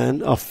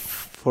demand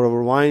for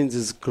our wines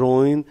is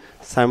growing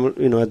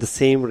at the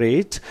same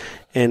rate,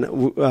 and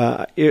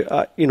I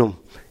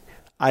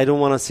don't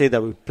want to say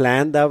that we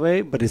planned that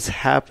way, but it's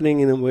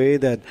happening in a way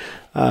that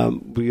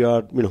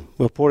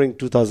we're pouring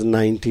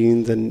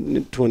 2019s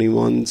and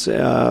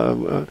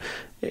 21s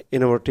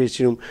in our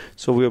tasting room.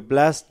 So we are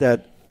blessed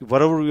that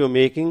whatever we are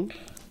making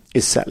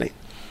is selling.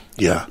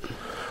 Yeah.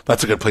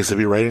 That's a good place to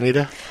be, right,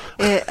 Anita?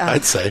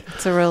 I'd say.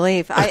 It's a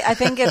relief. I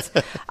think it's,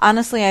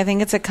 honestly, I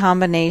think it's a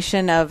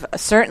combination of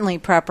certainly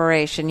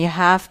preparation. You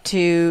have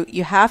to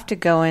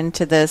go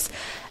into this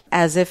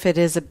as if it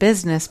is a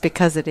business,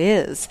 because it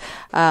is.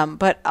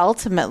 But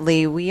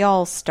ultimately, we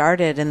all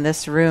started in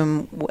this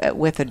room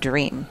with a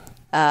dream.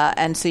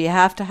 And so you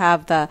have to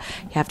have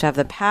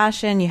the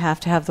passion, you have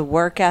to have the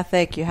work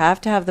ethic, you have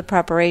to have the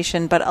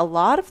preparation. But a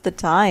lot of the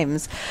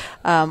times,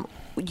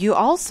 you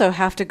also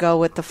have to go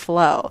with the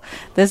flow.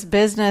 This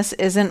business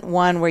isn't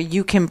one where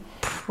you can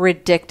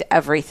predict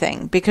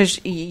everything, because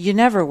you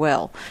never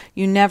will.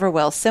 You never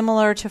will.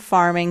 Similar to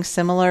farming,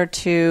 similar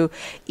to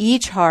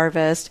each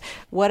harvest,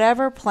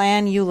 whatever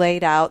plan you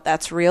laid out,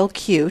 that's real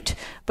cute,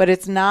 but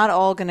it's not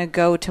all going to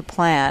go to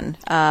plan.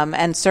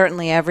 And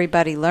certainly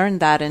everybody learned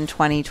that in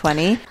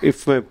 2020.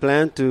 If my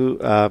plan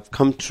to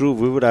come true,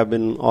 we would have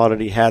been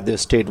already had the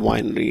state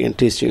winery and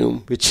tasting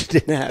room, which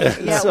didn't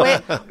happen.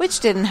 Yeah, which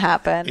didn't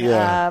happen.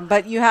 Yeah.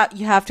 But you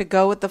have to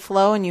go with the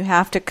flow, and you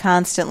have to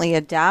constantly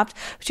adapt.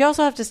 But you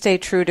also have to stay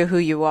true to who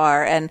you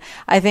are. And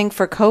I think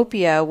for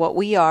Copia, what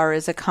we are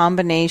is a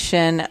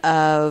combination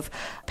of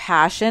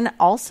passion,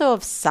 also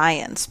of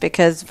science,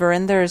 because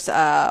Virinder's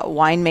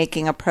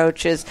winemaking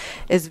approach is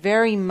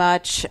very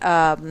much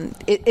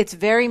it's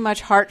very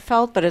much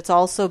heartfelt, but it's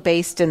also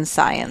based in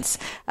science,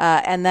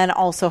 and then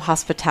also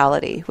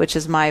hospitality, which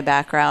is my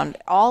background.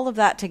 All of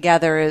that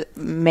together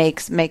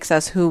makes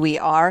us who we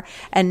are,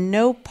 and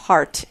no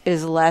part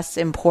is less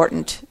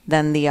important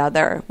than the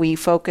other. We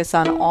focus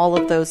on all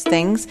of those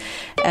things,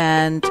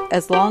 and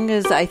as long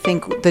as I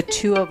think the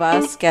two of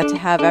us get to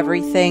have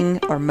everything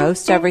or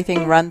most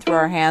everything run through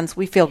our hands,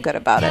 we feel good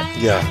about it.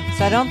 Yeah.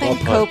 So I don't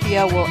think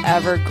Copia will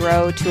ever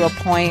grow to a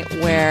point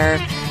where,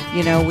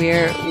 we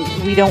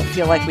don't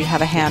feel like we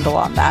have a handle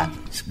on that.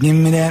 So give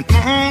me that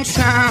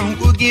moonshine,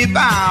 we'll get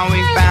by. We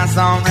pass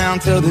on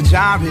round till the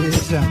job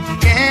is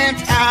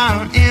camped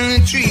out in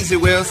the trees.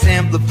 It will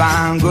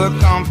simplify good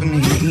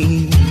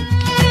company.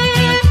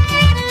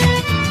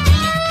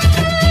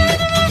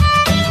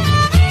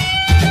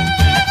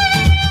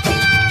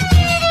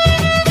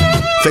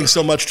 Thanks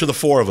so much to the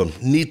four of them,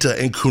 Nita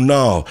and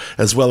Kunal,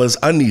 as well as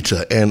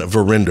Anita and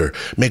Virinder.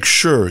 Make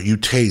sure you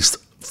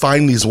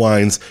find these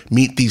wines,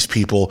 meet these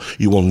people.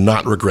 You will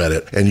not regret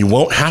it. And you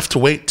won't have to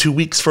wait 2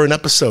 weeks for an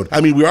episode. I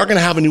mean, we are going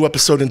to have a new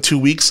episode in 2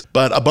 weeks,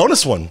 but a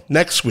bonus one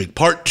next week,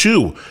 part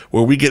 2,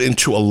 where we get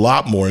into a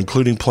lot more,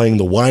 including playing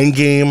the wine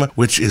game,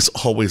 which is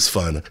always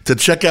fun. To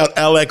check out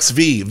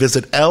LXV,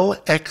 visit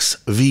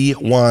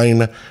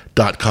lxvwine.com.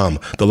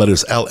 The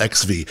letters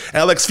LXV.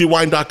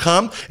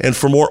 lxvwine.com. And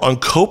for more on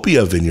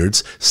Copia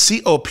Vineyards,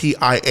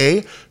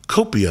 COPIA,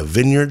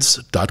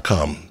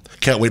 copiavineyards.com.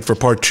 Can't wait for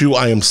part 2.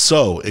 I am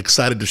so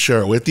excited to share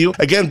it with you.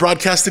 Again,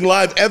 broadcasting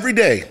live every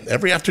day,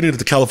 every afternoon at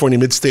the California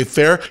Mid-State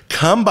Fair.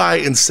 Come by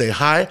and say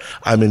hi.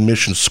 I'm in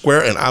Mission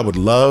Square, and I would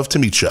love to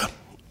meet you.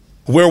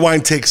 Where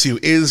Wine Takes You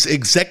is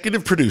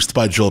executive produced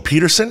by Joel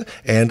Peterson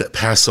and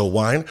Paso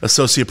Wine.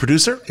 Associate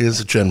producer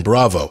is Jen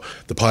Bravo.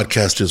 The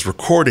podcast is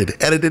recorded,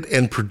 edited,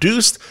 and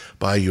produced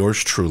by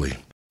yours truly.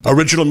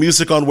 Original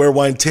music on Where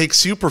Wine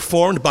Takes You,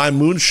 performed by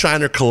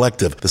Moonshiner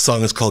Collective. The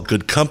song is called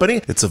Good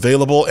Company. It's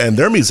available, and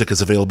their music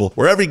is available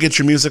wherever you get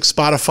your music,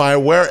 Spotify,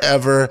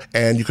 wherever.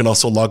 And you can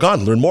also log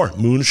on, learn more,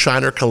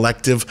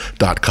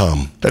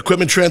 moonshinercollective.com.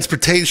 Equipment,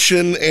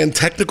 transportation, and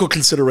technical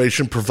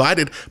consideration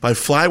provided by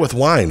Fly with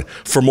Wine.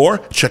 For more,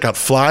 check out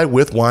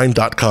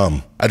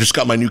flywithwine.com. I just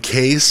got my new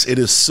case. It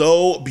is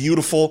so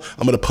beautiful.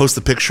 I'm going to post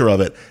a picture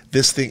of it.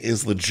 This thing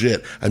is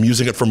legit. I'm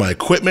using it for my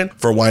equipment,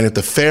 for wine at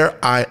the fair.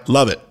 I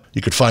love it.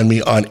 You can find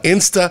me on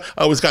Insta.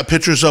 I always got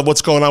pictures of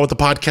what's going on with the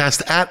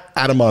podcast at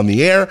Adam on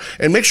the Air.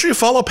 And make sure you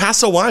follow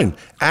Paso Wine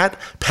at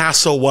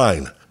Paso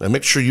Wine. And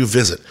make sure you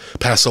visit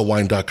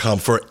PasoWine.com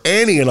for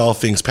any and all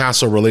things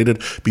Paso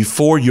related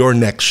before your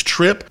next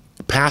trip.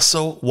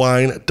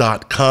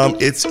 PasoWine.com.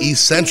 It's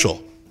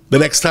essential. The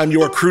next time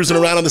you are cruising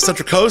around on the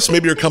Central Coast,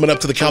 maybe you're coming up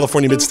to the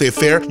California Mid-State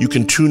Fair, you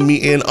can tune me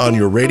in on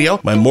your radio.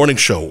 My morning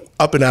show,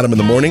 Up and Adam in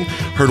the Morning,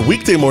 heard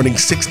weekday morning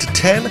 6 to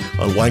 10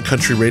 on Wine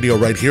Country Radio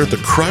right here at the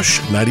Crush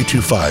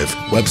 92.5.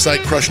 Website,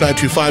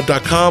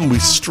 crush925.com. We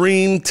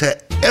stream to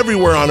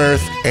everywhere on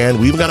Earth, and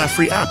we even got a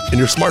free app in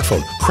your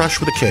smartphone.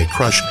 Crush with a K,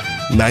 Crush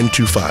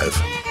 925.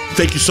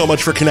 Thank you so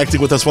much for connecting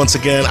with us once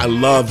again. I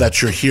love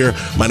that you're here.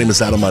 My name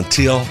is Adam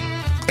Montiel.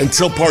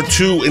 Until part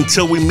 2,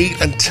 until we meet,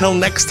 until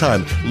next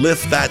time,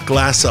 lift that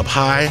glass up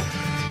high.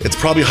 It's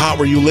probably hot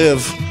where you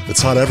live.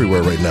 It's hot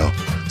everywhere right now.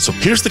 So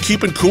here's to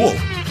keeping cool,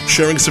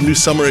 sharing some new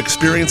summer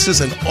experiences,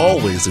 and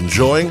always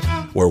enjoying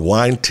Where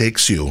Wine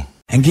Takes You.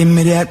 And give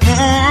me that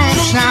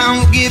moonshine,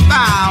 we'll get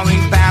by. We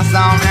pass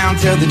on round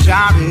till the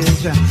job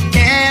is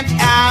camped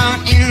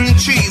out in the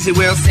trees. It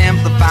will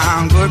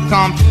simplify good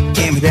company.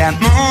 Give me that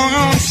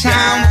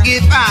moonshine, we'll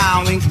get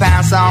by. We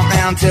pass on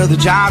round till the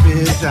job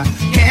is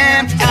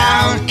camped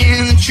out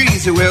in the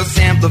trees. It will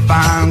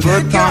simplify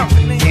good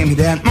company. Give me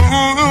that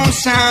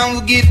moonshine,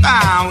 we'll get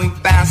by. We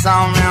pass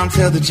on round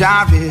till the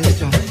job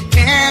is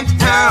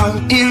camped out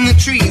in the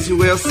trees. It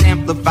will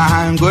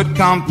simplify good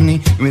company.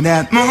 Give me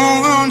that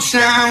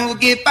moonshine, we'll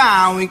get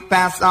by. We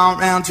pass on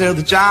round till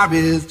the job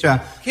is dry.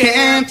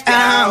 Camped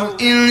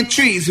out in the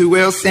trees. Who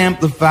will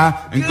simplify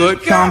in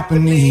good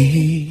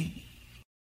company.